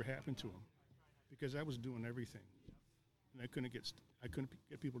things that ever happened to him because I was doing everything. And I couldn't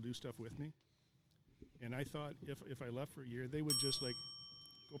get people to do stuff with me. And I thought if I left for a year, they would just like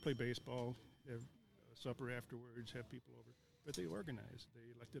go play baseball, have supper afterwards, have people over. But they organized. They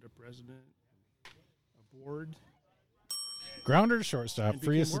elected a president, a board. Grounder to shortstop. And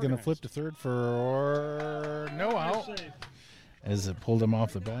Frias is became going to flip to third for no out Safe. as it pulled him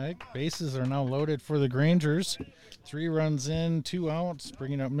off the bag. Bases are now loaded for the Grangers. 3 runs in, 2 outs,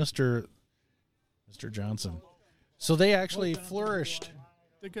 bringing up Mr. Johnson. So they actually flourished.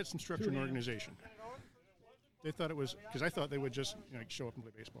 They got some structure and organization. They thought it was because I thought they would just show up and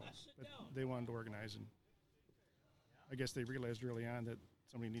play baseball, but they wanted to organize, and I guess they realized early on that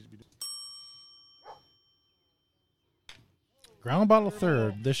somebody needs to be doing. Ground ball to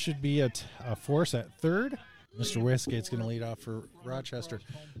third. This should be a force at third. Mr. Westgate's going to lead off for Rochester.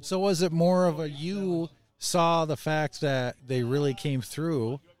 So was it more of you saw the fact that they really came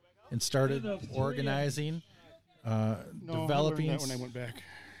through and started organizing, No, developing? I learned that when I went back.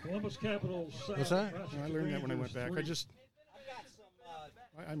 Columbus Capitals. What's that? I learned that when I went back.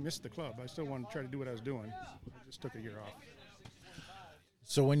 I missed the club. I still wanted to try to do what I was doing. I just took a year off.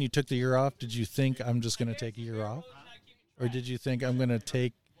 So when you took the year off, did you think I'm just going to take a year off? Or did you think I'm going to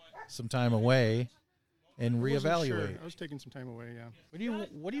take some time away and I wasn't reevaluate? sure. I was taking some time away, yeah.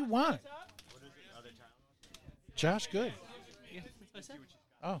 What do you want? Josh, good. Yeah, that's what I said.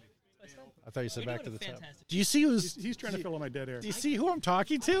 Oh, I thought you said back to the top. fantastic. Do you see He's trying to fill in my dead air. Do you see who I'm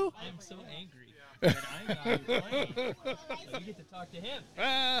talking to? I'm so angry that I'm not playing. So you get to talk to him.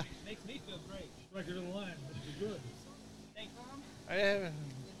 Makes me feel great. Record of the line. Must be good. Thanks.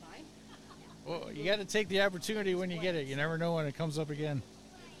 Well, you got to take the opportunity when you get it. You never know when it comes up again.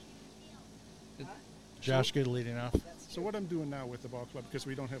 Josh Good leading off. So what I'm doing now with the ball club, because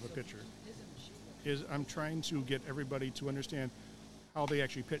we don't have a pitcher, is I'm trying to get everybody to understand how they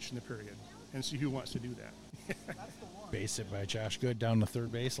actually pitch in the period and see who wants to do that. Base it by Josh Good down the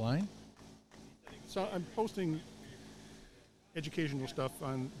third base line. So I'm posting educational stuff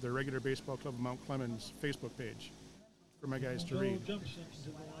on the regular baseball club of Mount Clemens Facebook page for my guys to No read. jumps into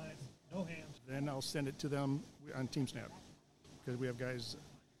the line. No hands. Then I'll send it to them on TeamSnap because we have guys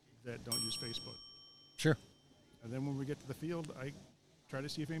that don't use Facebook. Sure. And then when we get to the field, I try to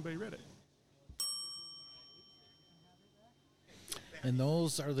see if anybody read it. And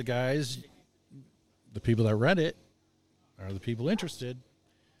those are the guys, the people that read it are the people interested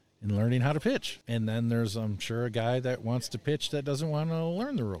in learning how to pitch. And then there's, I'm sure, a guy that wants to pitch that doesn't want to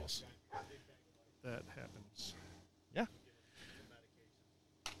learn the rules. That happens. Yeah.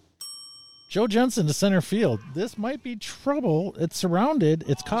 Joe Jensen to center field. This might be trouble. It's surrounded.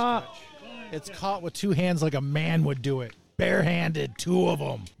 It's caught. It's caught with two hands like a man would do it. Barehanded, two of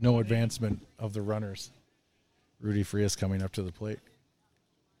them. No advancement of the runners. Rudy Frias coming up to the plate.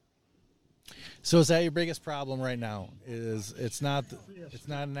 So is that your biggest problem right now? It's not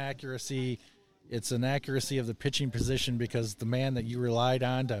an accuracy. It's an accuracy of the pitching position because the man that you relied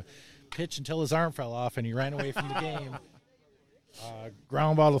on to pitch until his arm fell off and he ran away from the game.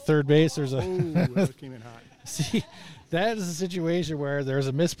 Ground ball to third base. There's a that came in hot. See, that is a situation where there's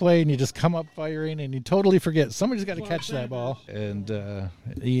a misplay and you just come up firing and you totally forget somebody's got to catch that ball, and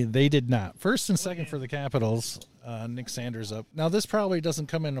they did not. First and second for the Capitals. Nick Sanders up. Now this probably doesn't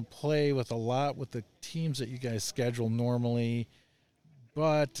come into play with a lot with the teams that you guys schedule normally,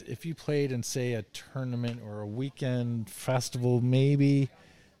 but if you played in, say, a tournament or a weekend festival, maybe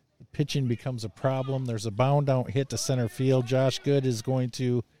the pitching becomes a problem. There's a bound out hit to center field. Josh Good is going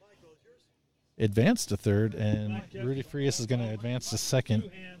to advance to third, and Rudy Frias is going to advance to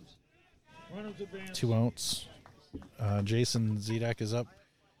second. 2 outs. Jason Zedek is up.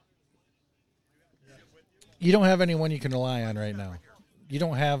 You don't have anyone you can rely on right now. You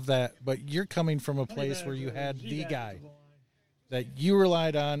don't have that, but you're coming from a place where you had the guy that you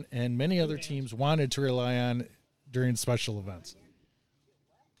relied on and many other teams wanted to rely on during special events.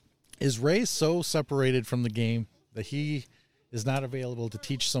 Is Ray so separated from the game that he is not available to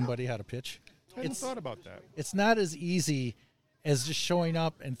teach somebody how to pitch? I hadn't thought about that. It's not as easy as just showing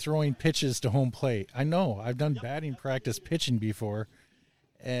up and throwing pitches to home plate. I know. I've done batting practice pitching before.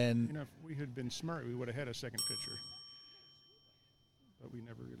 And You know, if we had been smart, we would have had a second pitcher. But we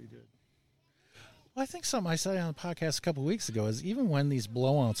never really did. well, I think something I said on the podcast a couple of weeks ago is even when these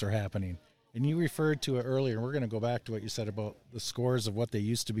blowouts are happening, and you referred to it earlier, and we're going to go back to what you said about the scores of what they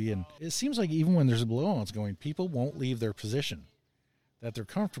used to be, and it seems like even when there's blowouts going, people won't leave their position that they're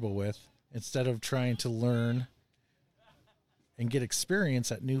comfortable with instead of trying to learn and get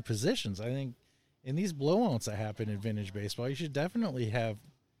experience at new positions. I think in these blowouts that happen in vintage baseball, you should definitely have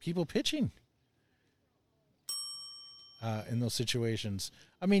people pitching in those situations.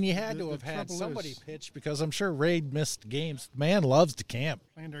 I mean, you had to have had somebody pitch because I'm sure Ray missed games. Man loves to camp.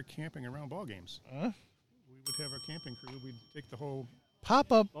 Planned our camping around ball games. We would have our camping crew. We'd take the whole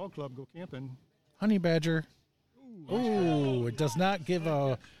Pop-up ball club, go camping. honey badger. Ooh, it does not give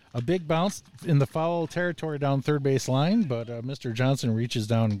a big bounce in the foul territory down third base line, but Mr. Johnson reaches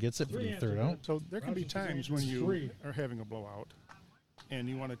down and gets it for the third out. So there can be times when you are having a blowout and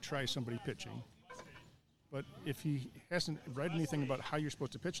you want to try somebody pitching. But if he hasn't read anything about how you're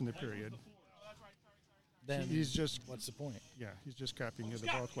supposed to pitch in the period, Then he's just, what's the point? yeah, he's just copying the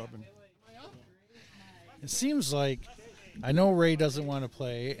ball club. And It seems like I know Ray doesn't want to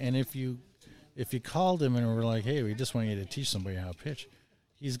play, and if you called him and were like, hey, we just want you to teach somebody how to pitch,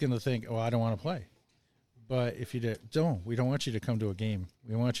 he's going to think, oh, I don't want to play. But if you we don't want you to come to a game.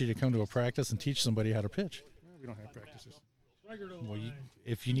 We want you to come to a practice and teach somebody how to pitch. we don't have practices. Well,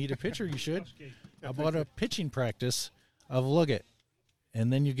 if you need a pitcher, you should. How about a pitching practice of Luggett?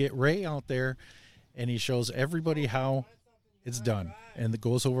 And then you get Ray out there, and he shows everybody how it's done. And it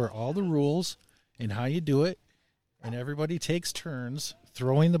goes over all the rules and how you do it. And everybody takes turns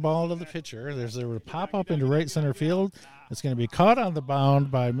throwing the ball to the pitcher. There's a pop up into right center field. It's going to be caught on the mound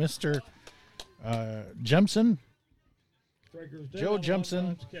by Mr. Jemson. Joe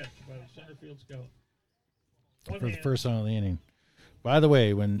Jemson for the first out of the inning. By the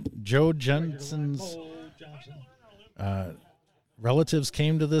way, when Joe Jenson's relatives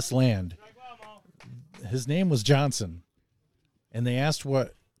came to this land, his name was Johnson. And they asked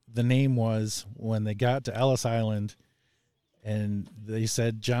what the name was when they got to Ellis Island, and they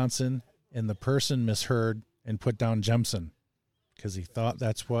said Johnson, and the person misheard and put down Jemson because he thought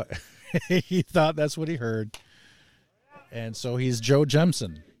that's what he heard. And so he's Joe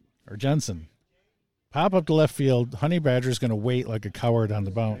Jemson or Jensen. Pop up to left field. Honey Badger's going to wait like a coward on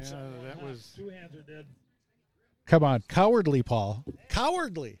the bounce. Yeah, that was. Two hands are dead. Come on, cowardly, Paul.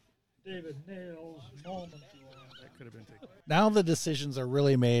 Cowardly. David nails moment. That could have been taken. Now the decisions are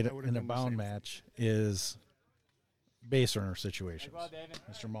really made That would have in a been the bound same. match is base runner situations.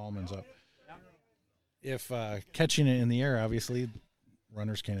 Mr. Malman's up. If catching it in the air, obviously,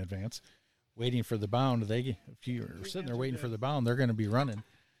 runners can't advance. Waiting for the bound, if you're sitting there waiting for the bound, they're going to be running.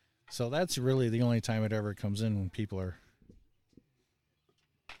 So that's really the only time it ever comes in when people are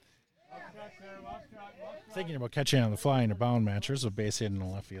Thinking about catching on the fly in a bound match. There's a base hit in the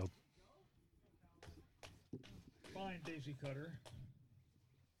left field. Fine daisy cutter.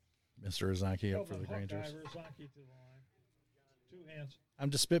 Mr. Ozaki up for the Grangers. Ozaki to the line. 2 hands.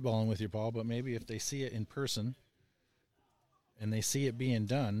 I'm just spitballing with you, Paul, but maybe if they see it in person and they see it being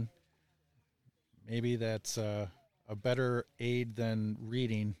done, maybe that's a better aid than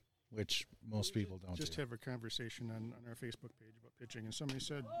reading, which most people don't Just do. have a conversation on our Facebook page about pitching, and somebody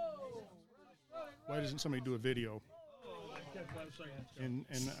said, why doesn't somebody do a video? Get 5 seconds. And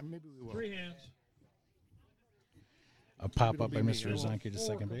maybe we will. 3 hands. A pop up by It'll be Mr. me. Ozaki to 4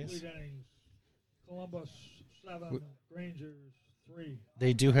 second base. complete innings. Columbus 7, Grangers 3.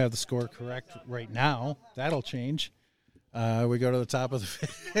 They do have the score correct right now. That'll change. We go to the top of the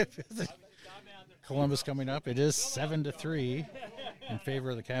fifth. Columbus coming up. It is 7-3 in favor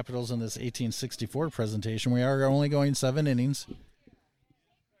of the Capitals in this 1864 presentation. We are only going 7 innings.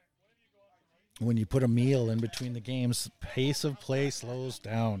 When you put a meal in between the games, pace of play slows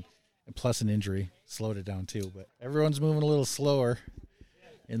down. And plus an injury slowed it down too. But everyone's moving a little slower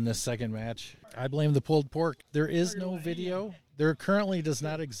in this second match. I blame the pulled pork. There is no video. There currently does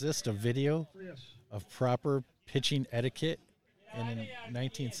not exist a video of proper pitching etiquette in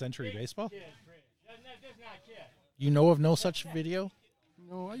 19th century baseball. You know of no such video?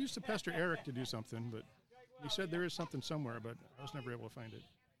 No, I used to pester Eric to do something, but he said there is something somewhere, but I was never able to find it.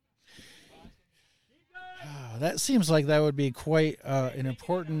 That seems like that would be quite an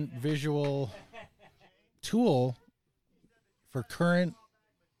important visual tool for current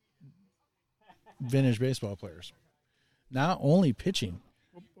vintage baseball players. Not only pitching,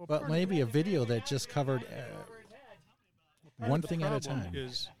 but maybe a video that just covered one thing at a time.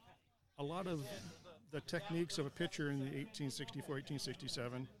 Is a lot of the techniques of a pitcher in the 1864,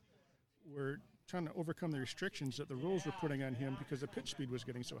 1867 were trying to overcome the restrictions that the rules were putting on him because the pitch speed was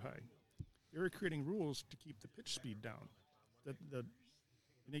getting so high. They were creating rules to keep the pitch speed down. In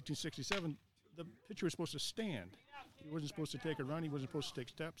 1867, the pitcher was supposed to stand. He wasn't supposed to take a run. He wasn't supposed to take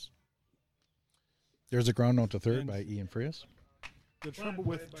steps. There's a ground note to third by Ian Frias. The trouble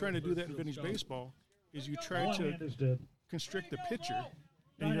with trying to do that in vintage baseball is you try to constrict the pitcher,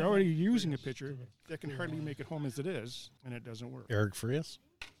 and you're already using a pitcher that can hardly make it home as it is, and it doesn't work. Eric Frias.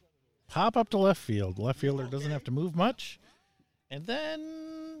 Pop up to left field. Left fielder doesn't have to move much. And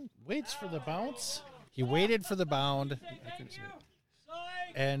then waits for the bounce. He waited for the bound.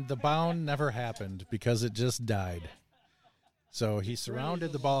 And the bound never happened because it just died. So he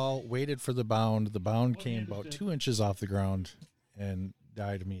surrounded the ball, waited for the bound. The bound came about 2 inches off the ground and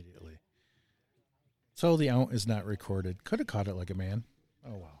died immediately. So the out is not recorded. Could have caught it like a man.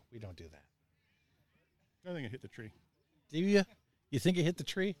 Oh, wow. We don't do that. I think it hit the tree. Do you? You think it hit the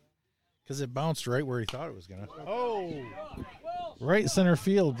tree? Because it bounced right where he thought it was going to. Oh! Right center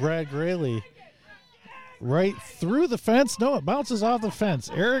field, Brad Grayley. Right through the fence. No, it bounces off the fence.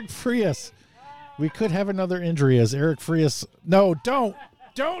 Eric Frias. We could have another injury as Eric Frias. No, don't.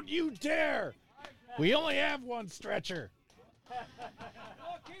 Don't you dare. We only have one stretcher.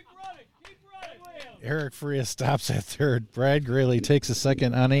 Eric Frias stops at third. Brad Grayley takes a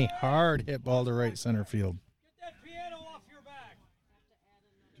second on a hard hit ball to right center field.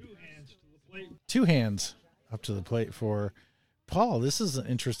 Two hands up to the plate for Paul. This is an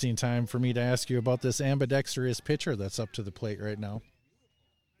interesting time for me to ask you about this ambidextrous pitcher that's up to the plate right now.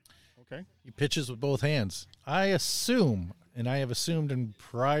 Okay. He pitches with both hands. I assume, and I have assumed in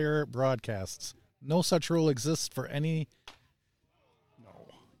prior broadcasts, no such rule exists for any. No.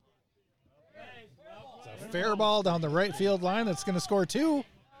 It's a fair ball down the right field line that's going to score 2.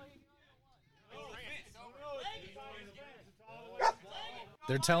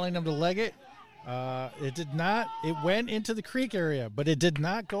 They're telling him to leg it. It did not. It went into the creek area, but it did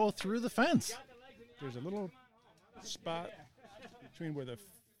not go through the fence. There's a little spot between where the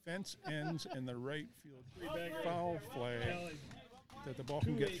fence ends and the right field foul flag that the ball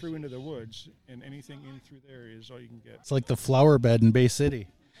can get through into the woods, and anything in through there is all you can get. It's like the flower bed in Bay City.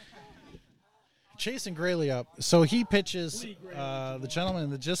 Chasing Grayley up. So he pitches, the gentleman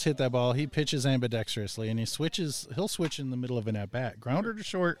that just hit that ball, he pitches ambidextrously, and he'll switch in the middle of an at-bat. Grounder to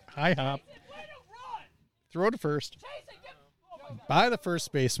short, high hop, throw to first, by the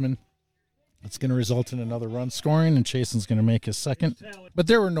first baseman. It's going to result in another run scoring, and Chasen's going to make his second. But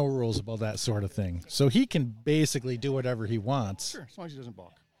there were no rules about that sort of thing. So he can basically do whatever he wants. Sure, as long as he doesn't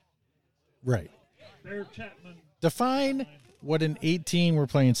balk. Right. Define what an 18, we're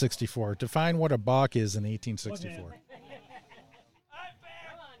playing 64. Define what a balk is in 1864.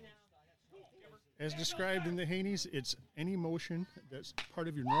 As described in the Haney's, it's any motion that's part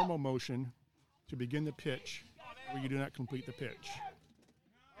of your normal motion to begin the pitch where you do not complete the pitch.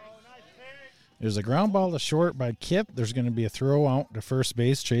 There's a ground ball to short by Kip. There's going to be a throw out to first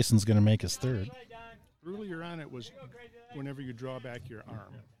base. Chasen's going to make his third. Earlier on, it was whenever you draw back your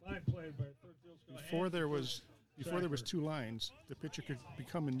arm. Before there was 2 lines, the pitcher could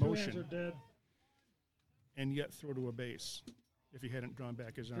become in motion and yet throw to a base if he hadn't drawn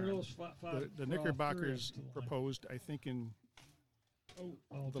back his arm. The Knickerbockers proposed, I think in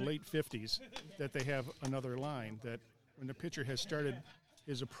the late 50s, that they have another line, that when the pitcher has started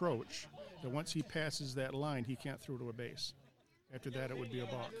his approach, that once he passes that line, he can't throw to a base. After that, it would be a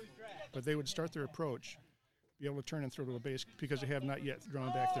balk. But they would start their approach, be able to turn and throw to a base because they have not yet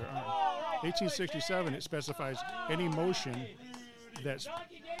drawn back their arm. 1867, it specifies any motion that's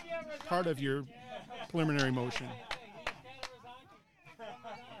part of your preliminary motion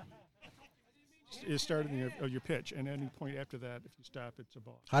is starting of your pitch, and any point after that, if you stop, it's a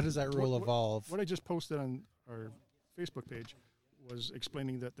balk. How does that rule evolve? What I just posted on our Facebook page was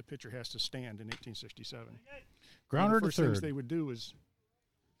explaining that the pitcher has to stand in 1867. Grounder to the first things third. they would do is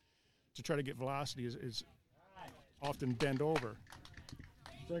to try to get velocity is often bend over.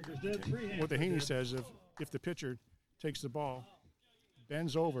 What the Haney says, if the pitcher takes the ball,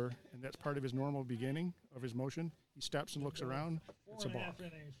 bends over, and that's part of his normal beginning of his motion, he stops and looks around, it's a balk.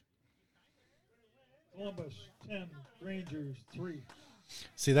 Columbus 10, Grangers 3.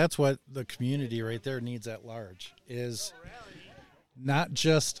 See, that's what the community right there needs at large, is not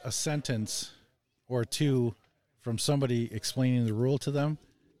just a sentence or two from somebody explaining the rule to them.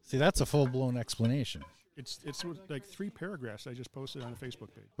 See, that's a full-blown explanation. It's like 3 paragraphs I just posted on the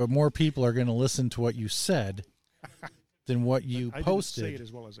Facebook page. But more people are going to listen to what you said than what you I posted. didn't say it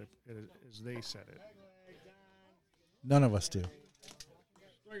as well as they said it. None of us do.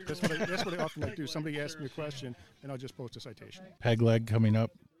 That's what I often like to do. Somebody asks me a question, and I'll just post a citation. Peg leg coming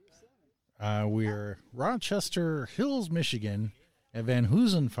up. We're Rochester Hills, Michigan, at Van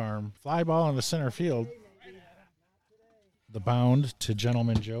Hoosen Farm. Fly ball in the center field. The bound to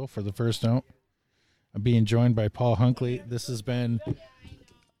Gentleman Joe for the first out. I'm being joined by Paul Hunkele. This has been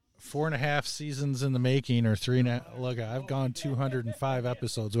 4.5 seasons in the making, or 3.5. Look, I've gone 205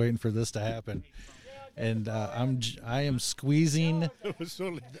 episodes waiting for this to happen. And I am squeezing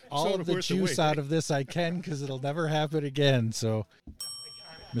all of the juice out of this I can, because it'll never happen again. So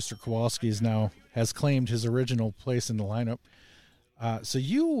Mr. Kowalski has claimed his original place in the lineup. So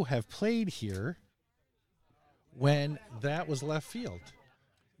you have played here when that was left field,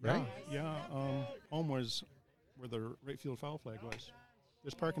 right? Yeah. Home was where the right field foul flag was.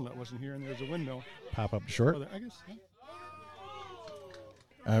 This parking lot wasn't here, and there's a windmill. Pop up short. I guess.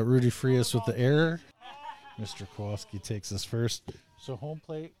 Yeah. Rudy Frias with the error. Mr. Kowalski takes us first. So home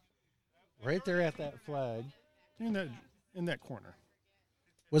plate, right there at that flag. In that corner.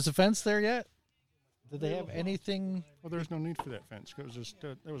 Was the fence there yet? Did they have anything? Well, there's no need for that fence because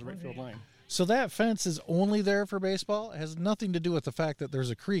that was a right field line. So that fence is only there for baseball? It has nothing to do with the fact that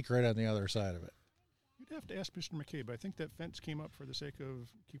there's a creek right on the other side of it. You'd have to ask Mr. McCabe. I think that fence came up for the sake of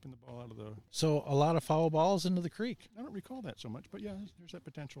keeping the ball out of the... So a lot of foul balls into the creek. I don't recall that so much, but yeah, there's that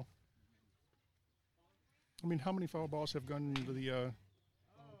potential. I mean, how many foul balls have gone into the...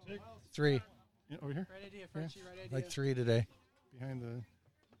 3. Over here? Right idea, Frenchie, right idea. Like 3 today. Behind the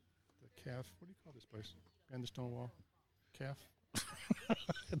calf. What do you call this place? Behind the stone wall. Calf?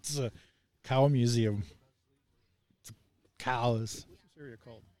 It's a cow museum. It's cows. What's this area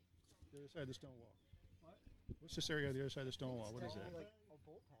called? The other side of the stone wall. What? What's this area on the other side of the stone wall? What is that? Like a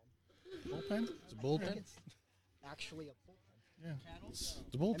bullpen. Bullpen? It's a bullpen. It's actually a bullpen. Yeah. It's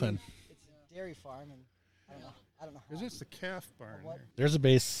the bullpen. It's a dairy farm, and I don't know. Is this the calf barn What? there? There's a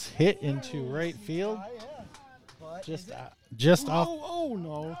base hit into right field. Yeah. But Just off. Oh,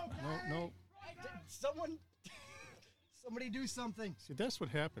 no. No. Somebody do something. See, that's what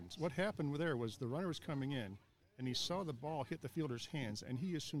happens. What happened there was the runner was coming in, and he saw the ball hit the fielder's hands, and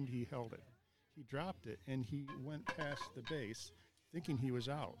he assumed he held it. He dropped it, and he went past the base, thinking he was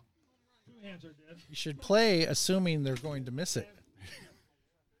out. 2 hands are dead. You should play assuming they're going to miss it.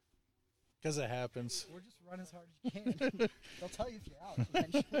 Because it happens. Or just run as hard as you can. They'll tell you if you're out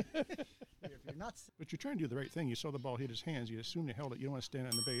eventually. If you're not. But you're trying to do the right thing. You saw the ball hit his hands. You assume you held it. You don't want to stand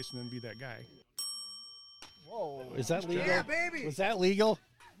on the base and then be that guy. Whoa. Is that legal? Yeah, baby. Was that legal?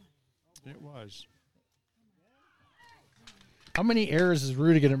 It was. How many errors is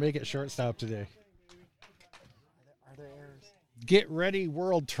Rudy going to make at shortstop today? Are there errors? Get ready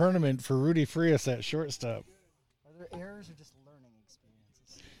world tournament for Rudy Frias at shortstop. Are there errors or just learning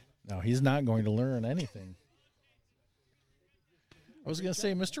experiences? No, he's not going to learn anything. I was going to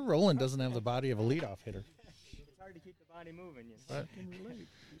say, Mr. Rowland doesn't have the body of a leadoff hitter. It's hard to keep the body moving. You know.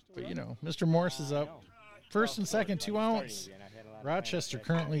 But you know, Mr. Morse is up. First and second, 2 outs. Rochester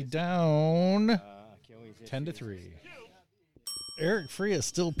currently down 10-3. Eric Free is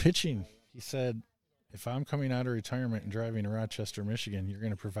still pitching. He said, if I'm coming out of retirement and driving to Rochester, Michigan, you're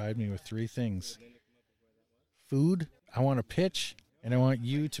going to provide me with 3 things. Food, I want to pitch, and I want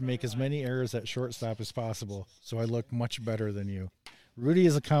you to make as many errors at shortstop as possible so I look much better than you. Rudy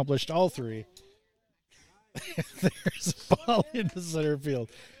has accomplished all 3. There's a ball into center field.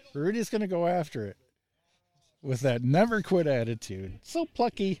 Rudy's going to go after it with that never quit attitude. So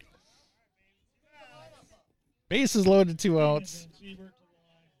plucky. Bases loaded, 2 outs.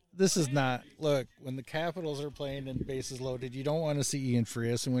 This is not, look, when the Capitals are playing and bases loaded, you don't want to see Ian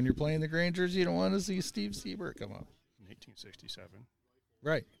Frias. And when you're playing the Grangers, you don't want to see Steve Siebert come up. 1867.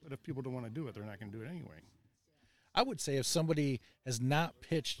 Right. But if people don't want to do it, they're not going to do it anyway. I would say if somebody has not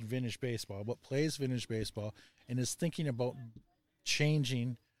pitched vintage baseball but plays vintage baseball and is thinking about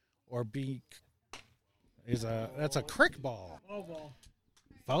changing or that's a crick ball.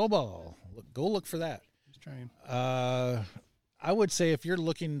 Foul ball. Go look for that. Just trying. I would say if you're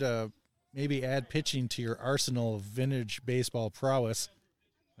looking to maybe add pitching to your arsenal of vintage baseball prowess,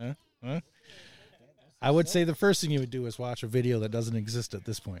 I would say the first thing you would do is watch a video that doesn't exist at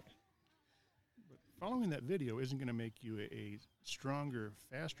this point. Following that video isn't going to make you a stronger,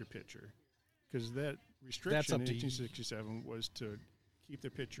 faster pitcher, because that restriction in 1867 was to keep the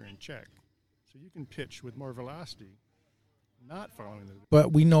pitcher in check. So you can pitch with more velocity, not following the.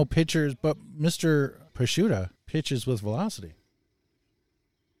 But we know pitchers, but Mr. Pashuta pitches with velocity.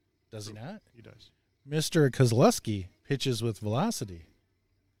 Does he not? He does. Mr. Kozlowski pitches with velocity.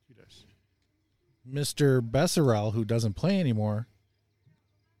 He does. Mr. Besserell, who doesn't play anymore,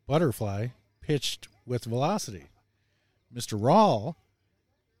 Butterfly, pitched with velocity. Mr. Rawl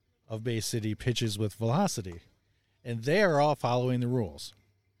of Bay City pitches with velocity. And they are all following the rules.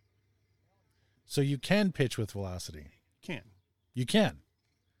 So you can pitch with velocity. You can.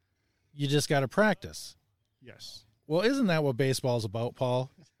 You just got to practice. Yes. Well, isn't that what baseball's about, Paul?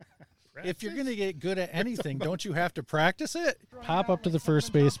 If you're going to get good at anything, don't you have to practice it? Pop up to the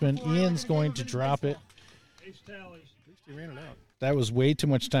first baseman. Ian's going to drop it. At least he ran it out. That was way too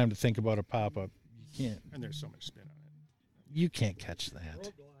much time to think about a pop-up. You can't. And there's so much spin on it. You can't catch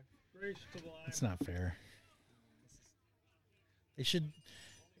that. It's not fair. They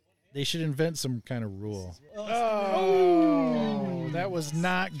should invent some kind of rule. Oh, that was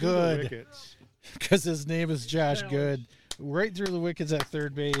not good. Because his name is Josh Good. Right through the wickets at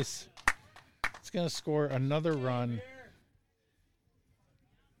third base. It's going to score another run.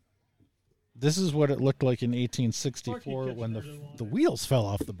 This is what it looked like in 1864 when the wheels fell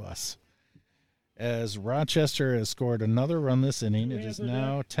off the bus. As Rochester has scored another run this inning, it is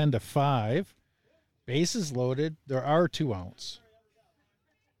now 10-5. Bases loaded. There are 2 outs.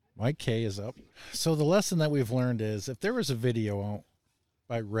 Mike K is up. So the lesson that we've learned is if there was a video out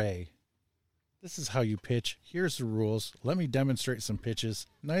by Ray, this is how you pitch. Here's the rules. Let me demonstrate some pitches.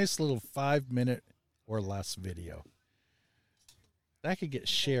 Nice little 5-minute or less video. That could get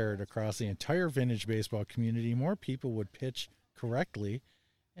shared across the entire vintage baseball community. More people would pitch correctly.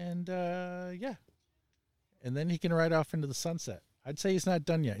 And, yeah. And then he can ride off into the sunset. I'd say he's not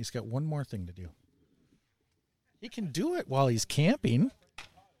done yet. He's got one more thing to do. He can do it while he's camping.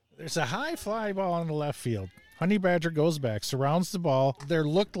 There's a high fly ball in the left field. Honey Badger goes back, surrounds the ball. There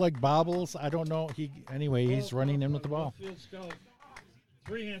looked like bobbles. I don't know. He's running in with the ball.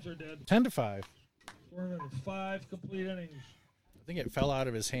 3 hands are dead. 10-5. We're in 5 complete innings. I think it fell out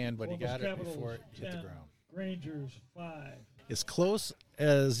of his hand, but he got it before it hit the ground. Grangers 5. As close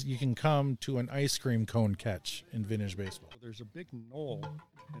as you can come to an ice cream cone catch in vintage baseball. There's a big knoll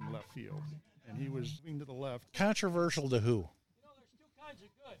in left field, and he was moving to the left. Controversial to who?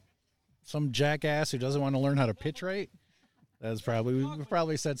 Some jackass who doesn't want to learn how to pitch right? We've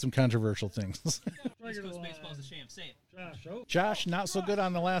probably said some controversial things. East Coast baseball's a sham. Say it. Josh, not so good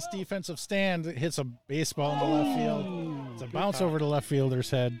on the last defensive stand. It hits a baseball in the left field. It's a bounce over the left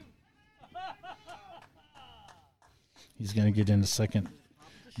fielder's head. He's going to get into second.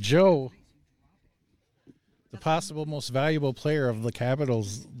 Joe, the possible most valuable player of the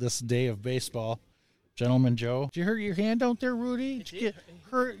Capitals this day of baseball. Gentleman Joe. Did you hurt your hand out there, Rudy? Did you get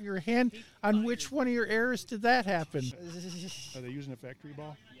hurt your hand? On which one of your errors did that happen? Are they using a factory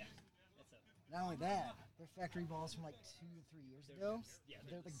ball? Yeah. Not only that, they're factory balls from like 2 or 3 years ago. Yeah,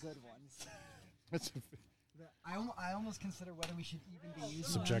 they're the good ones. I almost consider whether we should even be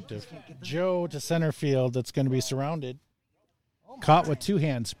using subjective. them. Joe to center field. That's going to be surrounded. Caught with 2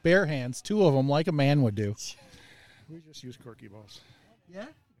 hands, bare hands, 2 of them like a man would do. We just use corky balls. Yeah?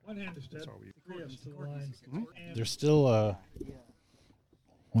 1 hand is dead. That's all we use. To the line. There's still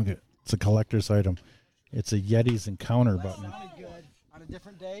look at it's a collector's item. It's a Yeti's Encounter button. Sounded good. On a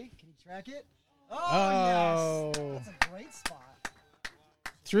different day, can you track it? Oh, yes. That's a great spot.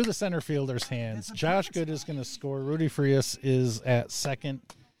 Through the center fielder's hands. Josh Good is going to score. Rudy Frias is at second.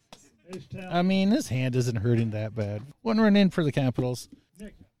 I mean, his hand isn't hurting that bad. One run in for the Capitals.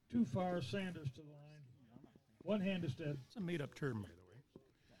 Nick, too far, Sanders to the line. One hand is dead. It's a made-up term, by the way.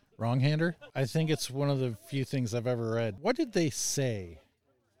 Wrong-hander? I think it's one of the few things I've ever read. What did they say?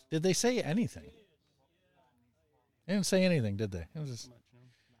 Did they say anything? They didn't say anything, did they? It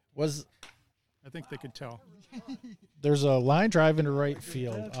was I think they could tell. There's a line drive into right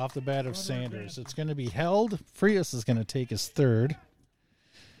field off the bat of Sanders. It's going to be held. Frias is going to take his third.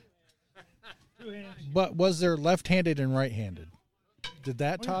 But was there left-handed and right-handed? Did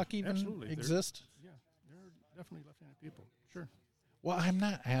that talk even exist? They're definitely left-handed people. Sure. Well, I'm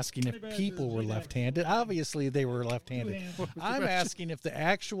not asking if people were left-handed. Obviously, they were left-handed. I'm asking if the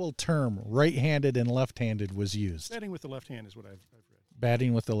actual term right-handed and left-handed was used. Batting with the left hand is what I've read.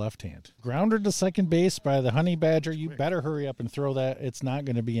 Batting with the left hand. Grounded to second base by the Honey Badger. You better hurry up and throw that. It's not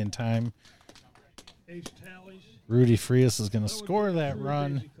going to be in time. Ace tallies. Rudy Frias is going to score that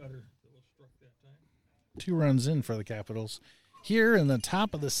run. 2 runs in for the Capitals. Here in the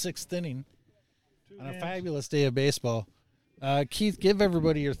top of the 6th inning on a fabulous day of baseball. Keith, give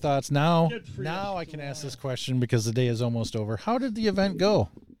everybody your thoughts. Now I can ask this question because the day is almost over. How did the event go?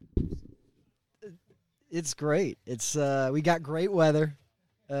 It's great. It's we got great weather.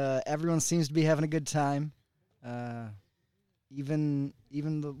 Everyone seems to be having a good time. Even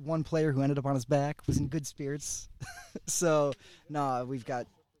the one player who ended up on his back was in good spirits. So, we've got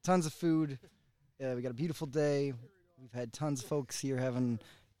tons of food. We got a beautiful day. We've had tons of folks here having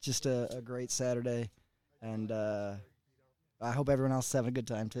just a great Saturday. And I hope everyone else is having a good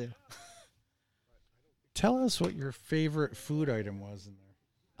time, too. Tell us what your favorite food item was in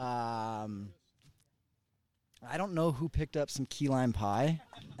there. I don't know who picked up some key lime pie,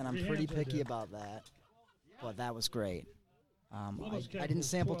 and I'm pretty picky about that. But that was great. I didn't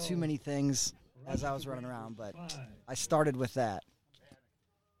sample too many things as I was running around, but I started with that.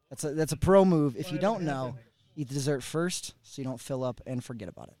 That's a pro move. If you don't know, eat the dessert first so you don't fill up and forget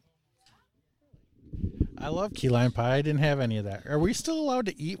about it. I love key lime pie. I didn't have any of that. Are we still allowed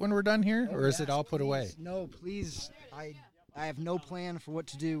to eat when we're done here, or is it all put away? No, please. I have no plan for what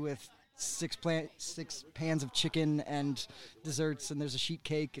to do with 6 pans of chicken and desserts, and there's a sheet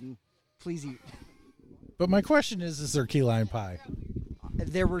cake, and please eat. But my question is there key lime pie?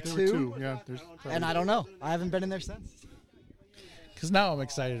 There were two. Yeah, and I don't know. I haven't been in there since. Because now I'm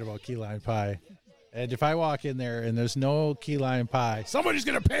excited about key lime pie. And if I walk in there and there's no key lime pie, somebody's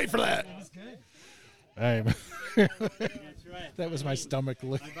going to pay for that. That's good. That was my stomach.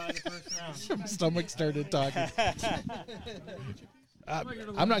 My stomach started talking.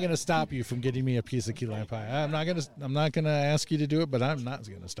 I'm not going to stop you from getting me a piece of key lime pie. I'm not going to ask you to do it, but I'm not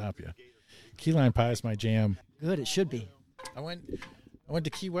going to stop you. Key lime pie is my jam. Good, it should be. I went to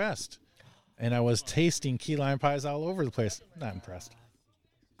Key West, and I was tasting key lime pies all over the place. Not impressed.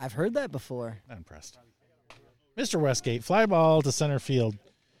 I've heard that before. Not impressed. Mr. Westgate, fly ball to center field.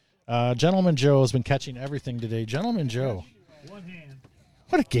 Gentleman Joe has been catching everything today. Gentleman Joe. One hand.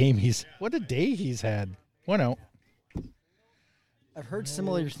 What a day he's had. 1 out. I've heard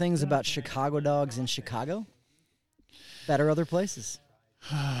similar things about Chicago dogs in Chicago. Better other places.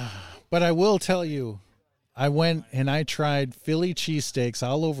 But I will tell you, I went and I tried Philly cheesesteaks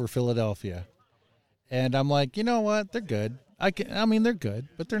all over Philadelphia. And I'm like, you know what? They're good. I mean, they're good,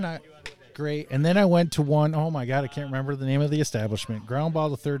 but they're not great. And then I went to one, oh my God, I can't remember the name of the establishment. Ground ball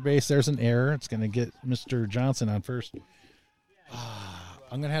to third base. There's an error. It's going to get Mr. Johnson on first.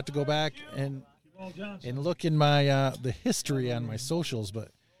 I'm going to have to go back and look in my the history on my socials, but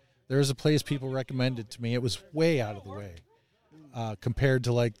there's a place people recommended to me. It was way out of the way compared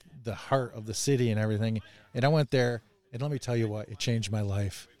to like the heart of the city and everything. And I went there, and let me tell you what, it changed my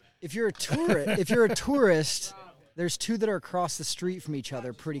life. If you're a tourist, there's two that are across the street from each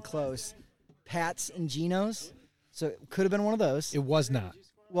other, pretty close. Pat's and Gino's. So it could have been one of those. It was not.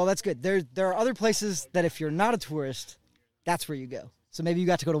 Well, that's good. There are other places that if you're not a tourist, that's where you go. So maybe you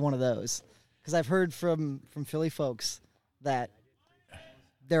got to go to one of those. Because I've heard from Philly folks that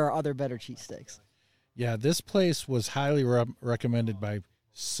there are other better cheesesteaks. Yeah, this place was highly recommended by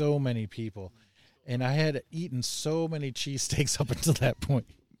so many people. And I had eaten so many cheesesteaks up until that point.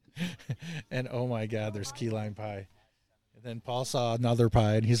 And, oh, my God, there's key lime pie. And then Paul saw another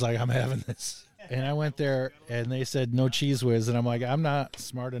pie, and he's like, I'm having this. And I went there, and they said no Cheese Whiz. And I'm like, I'm not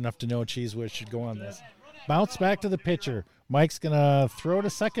smart enough to know Cheese Whiz should go on this. Bounce back to the pitcher. Mike's going to throw to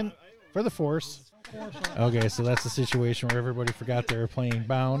second for the force. Okay, so that's the situation where everybody forgot they were playing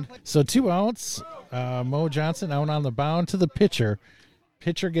bound. So 2 outs. Mo Johnson out on the bound to the pitcher.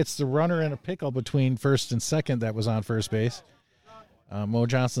 Pitcher gets the runner in a pickle between first and second that was on first base. Mo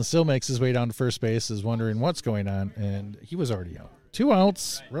Johnson still makes his way down to first base, is wondering what's going on, and he was already out. 2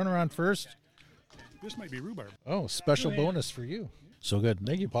 outs, runner on first. This might be rhubarb. Oh, special bonus for you. So good.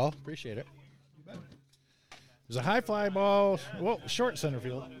 Thank you, Paul. Appreciate it. There's a high fly ball. Whoa, short center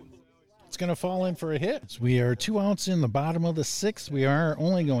field. It's going to fall in for a hit. So we are 2 outs in the bottom of the 6th. We are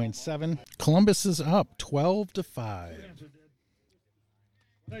only going 7. Columbus is up 12-5.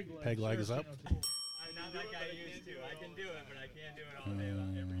 Peg leg is up. I'm not like I used to. I can do it, but I can't do it all day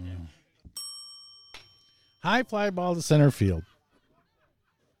long every day. High fly ball to center field.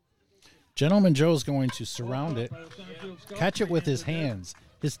 Gentleman Joe's going to surround it, catch it with his hands,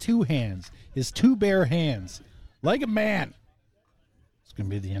 his 2 hands, his 2 bare hands, like a man. It's going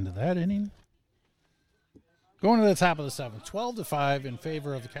to be the end of that inning. Going to the top of the 7th, 12-5 in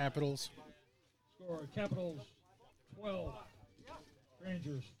favor of the Capitals. Score Capitals 12,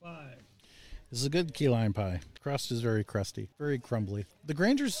 Grangers 5. This is a good key lime pie. Crust is very crusty, very crumbly. The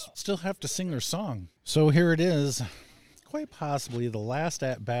Grangers still have to sing their song. So here it is, quite possibly the last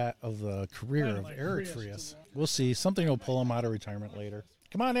at-bat of the career of Eric Frias. We'll see. Something will pull him out of retirement later.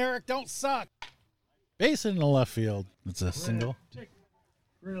 Come on, Eric, don't suck. Base in the left field. It's a single.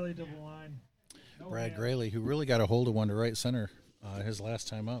 Really to the line. Brad Grayley, who really got a hold of one to right center his last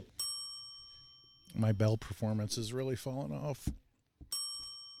time up. My Bell performance has really fallen off.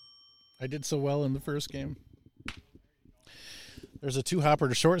 I did so well in the first game. There's a 2-hopper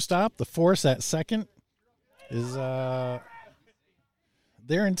to shortstop. The force at second is there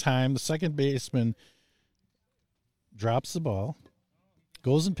in time. The second baseman drops the ball,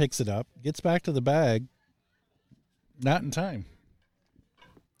 goes and picks it up, gets back to the bag. Not in time.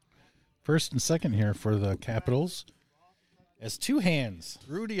 First and second here for the Capitals. As 2 hands.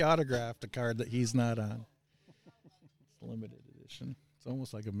 Rudy autographed a card that he's not on. It's limited edition. It's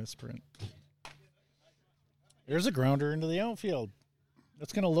almost like a misprint. There's a grounder into the outfield.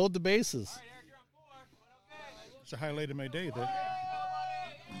 That's going to load the bases. It's a highlight of my day.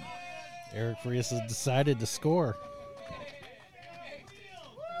 Eric Frias has decided to score.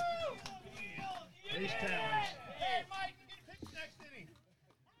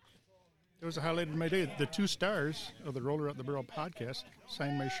 It was a highlight of my day. The 2 stars of the Roller Out the Barrel podcast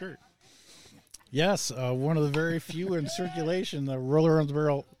signed my shirt. Yes, one of the very few in circulation, the Roller on the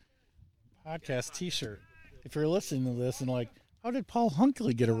Barrel podcast T-shirt. If you're listening to this and like, how did Paul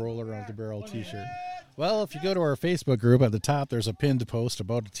Hunkele get a Roller on the Barrel T-shirt? Well, if you go to our Facebook group at the top, there's a pinned post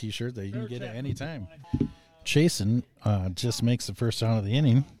about a T-shirt that you can get at any time. Chasen just makes the first out of the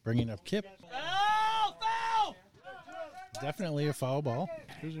inning, bringing up Kip. Foul! Definitely a foul ball.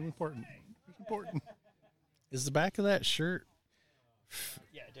 It was important. It was important. Is the back of that shirt?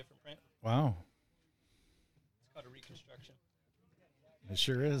 Yeah, different print. Wow. It's called a reconstruction. It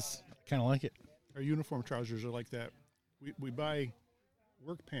sure is. Kind of like it. Our uniform trousers are like that. We buy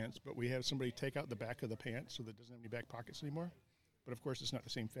work pants, but we have somebody take out the back of the pants so that it doesn't have any back pockets anymore. But, of course, it's not the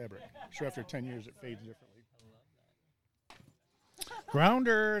same fabric. So after 10 years, it fades differently.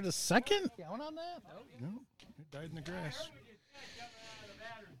 Grounder to second. Down on that? No, it died in the grass.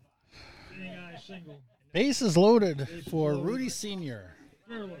 Single. Base is loaded for Rudy Sr.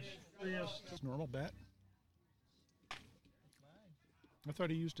 Fearless. Frias. It's normal bat. I thought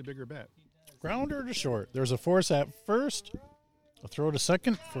he used a bigger bat. Grounder to short. There's a force at first. A throw to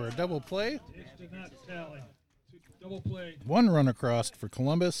second for a double play. It did not tally. Double play. 1 run across for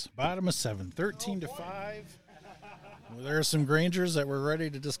Columbus. Bottom of 7, 13-5. Well, there are some Grangers that were ready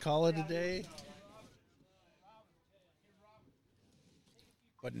to just call it a day.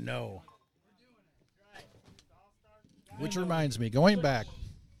 But no. Which reminds me, going back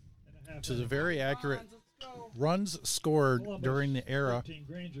to the very accurate runs scored during the era,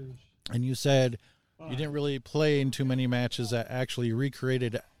 and you said you didn't really play in too many matches that actually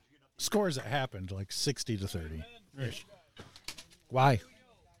recreated scores that happened, like 60-30. Right. Why?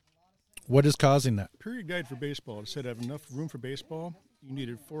 What is causing that? Period guide for baseball. It said to have enough room for baseball, you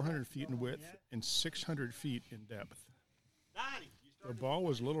needed 400 feet in width and 600 feet in depth. The ball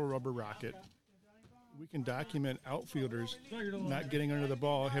was a little rubber rocket. We can document outfielders not getting under the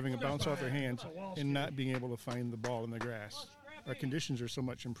ball, having a bounce off their hands, and not being able to find the ball in the grass. Our conditions are so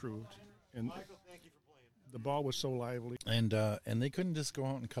much improved, and the ball was so lively. And they couldn't just go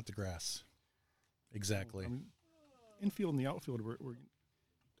out and cut the grass. Exactly. Infield and the outfield were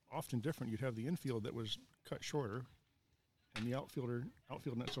often different. You'd have the infield that was cut shorter, and the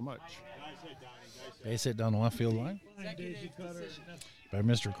outfield not so much. Base hit down the left field line by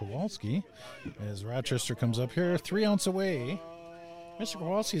Mr. Kowalski. As Rochester comes up here, 3 outs away. Mr.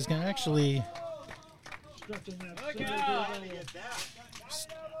 Kowalski is going to actually Stretching that Look center out! field. Get that.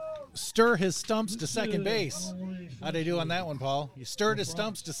 Stir his stumps to second base. How'd I do on that one, Paul? You stirred his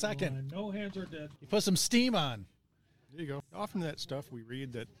stumps to second. No hands are dead. You put some steam on. There you go. Often that stuff we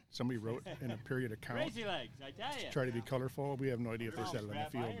read that somebody wrote in a period account. Crazy legs, I tell you. Try to be colorful. We have no idea if they said it on the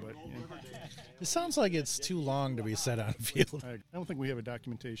field, but It sounds like it's too long to be set on a field. I don't think we have a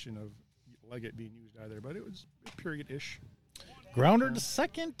documentation of Leggett being used either, but it was period-ish. Grounder to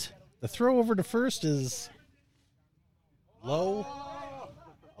second. The throw over to first is low.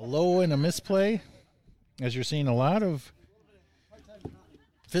 A low and a misplay. As you're seeing a lot of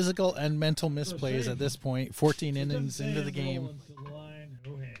physical and mental misplays at this point. 14 innings into the game.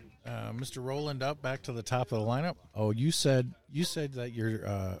 Mr. Rowland up back to the top of the lineup. Oh, you said that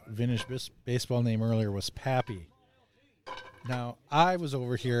your vintage baseball name earlier was Pappy. Now, I was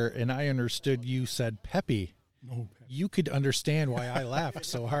over here and I understood you said Peppy. No, You could understand why I laughed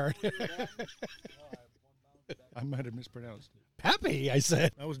so hard. I might have mispronounced it. Peppy, I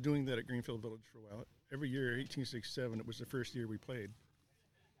said. I was doing that at Greenfield Village for a while. Every year, 1867, it was the first year we played.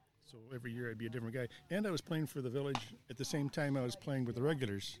 So every year I'd be a different guy. And I was playing for the village at the same time I was playing with the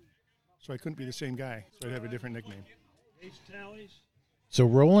regulars. So I couldn't be the same guy. So I'd have a different nickname. Ace tallies. So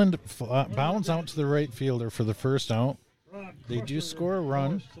Roland bounds out to the right fielder for the first out. They do score a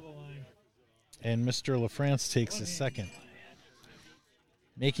run, and Mr. LaFrance takes his second,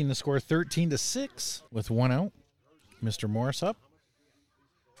 making the score 13-6 with one out. Mr. Morris up,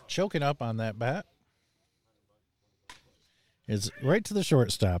 choking up on that bat. It's right to the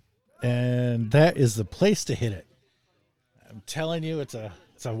shortstop, and that is the place to hit it. I'm telling you, it's a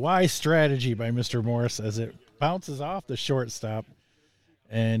wise strategy by Mr. Morris as it bounces off the shortstop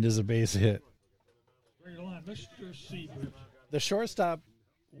and is a base hit. Mr. Siebert. The shortstop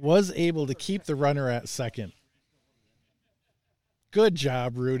was able to keep the runner at second. Good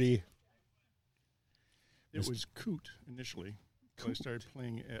job, Rudy. It was Coot initially. So I started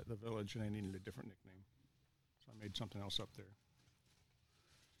playing at the village, and I needed a different nickname. So I made something else up there.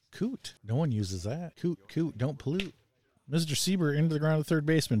 Coot. No one uses that. Coot, don't pollute. Mr. Siebert into the ground of third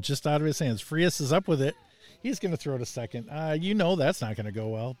baseman, just out of his hands. Frias is up with it. He's going to throw to second. You know that's not going to go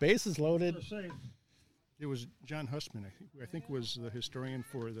well. Base is loaded. It was John Hussman, I think was the historian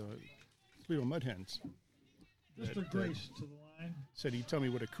for the Toledo Mud Hens. Mr. Grace to the line. Said he'd tell me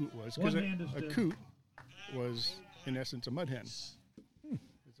what a coot was. Because a coot was, in essence, a mud hen.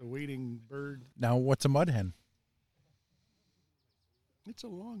 It's a wading bird. Now, what's a mud hen? It's a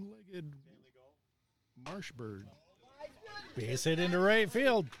long-legged marsh bird. Base hit into right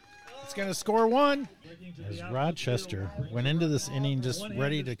field. It's going to score one. As Rochester went into this inning just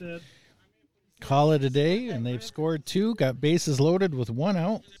ready to call it a day, and they've scored two, got bases loaded with one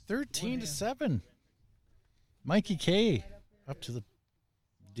out. 13-7. Mikey K up to the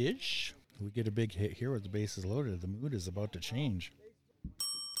dish. We get a big hit here with the bases loaded. The mood is about to change.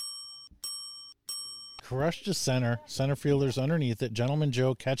 Crushed to center. Center fielder's underneath it. Gentleman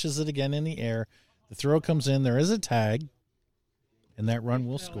Joe catches it again in the air. The throw comes in. There is a tag, and that run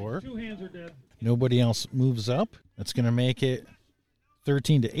will score. Two hands are dead. Nobody else moves up. That's going to make it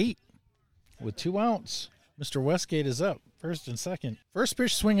 13-8 with 2 outs. Mr. Westgate is up, first and second. First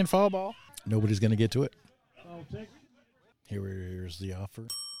pitch, swing and foul ball. Nobody's going to get to it. Here's the offer.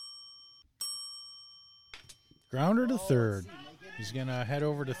 Grounder to third. He's going to head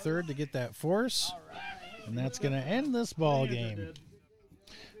over to third to get that force, and that's going to end this ball game.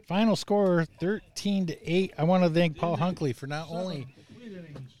 Final score, 13-8. I want to thank Paul Hunkele for not only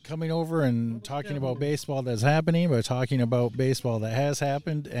coming over and talking about baseball that's happening, but talking about baseball that has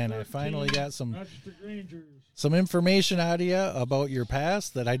happened, and I finally got some information out of you about your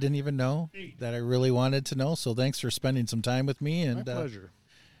past that I didn't even know, that I really wanted to know. So thanks for spending some time with me. And my pleasure.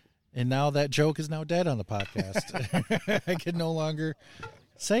 And now that joke is now dead on the podcast. I can no longer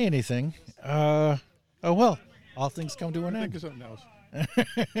say anything. Oh, well, all things come to an end. Think of something else.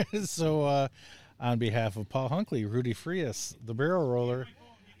 So on behalf of Paul Hunkele, Rudy Frias, the barrel roller,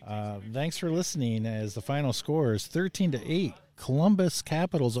 thanks for listening as the final score is 13-8. Columbus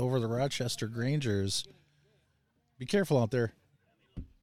Capitals over the Rochester Grangers. Be careful out there.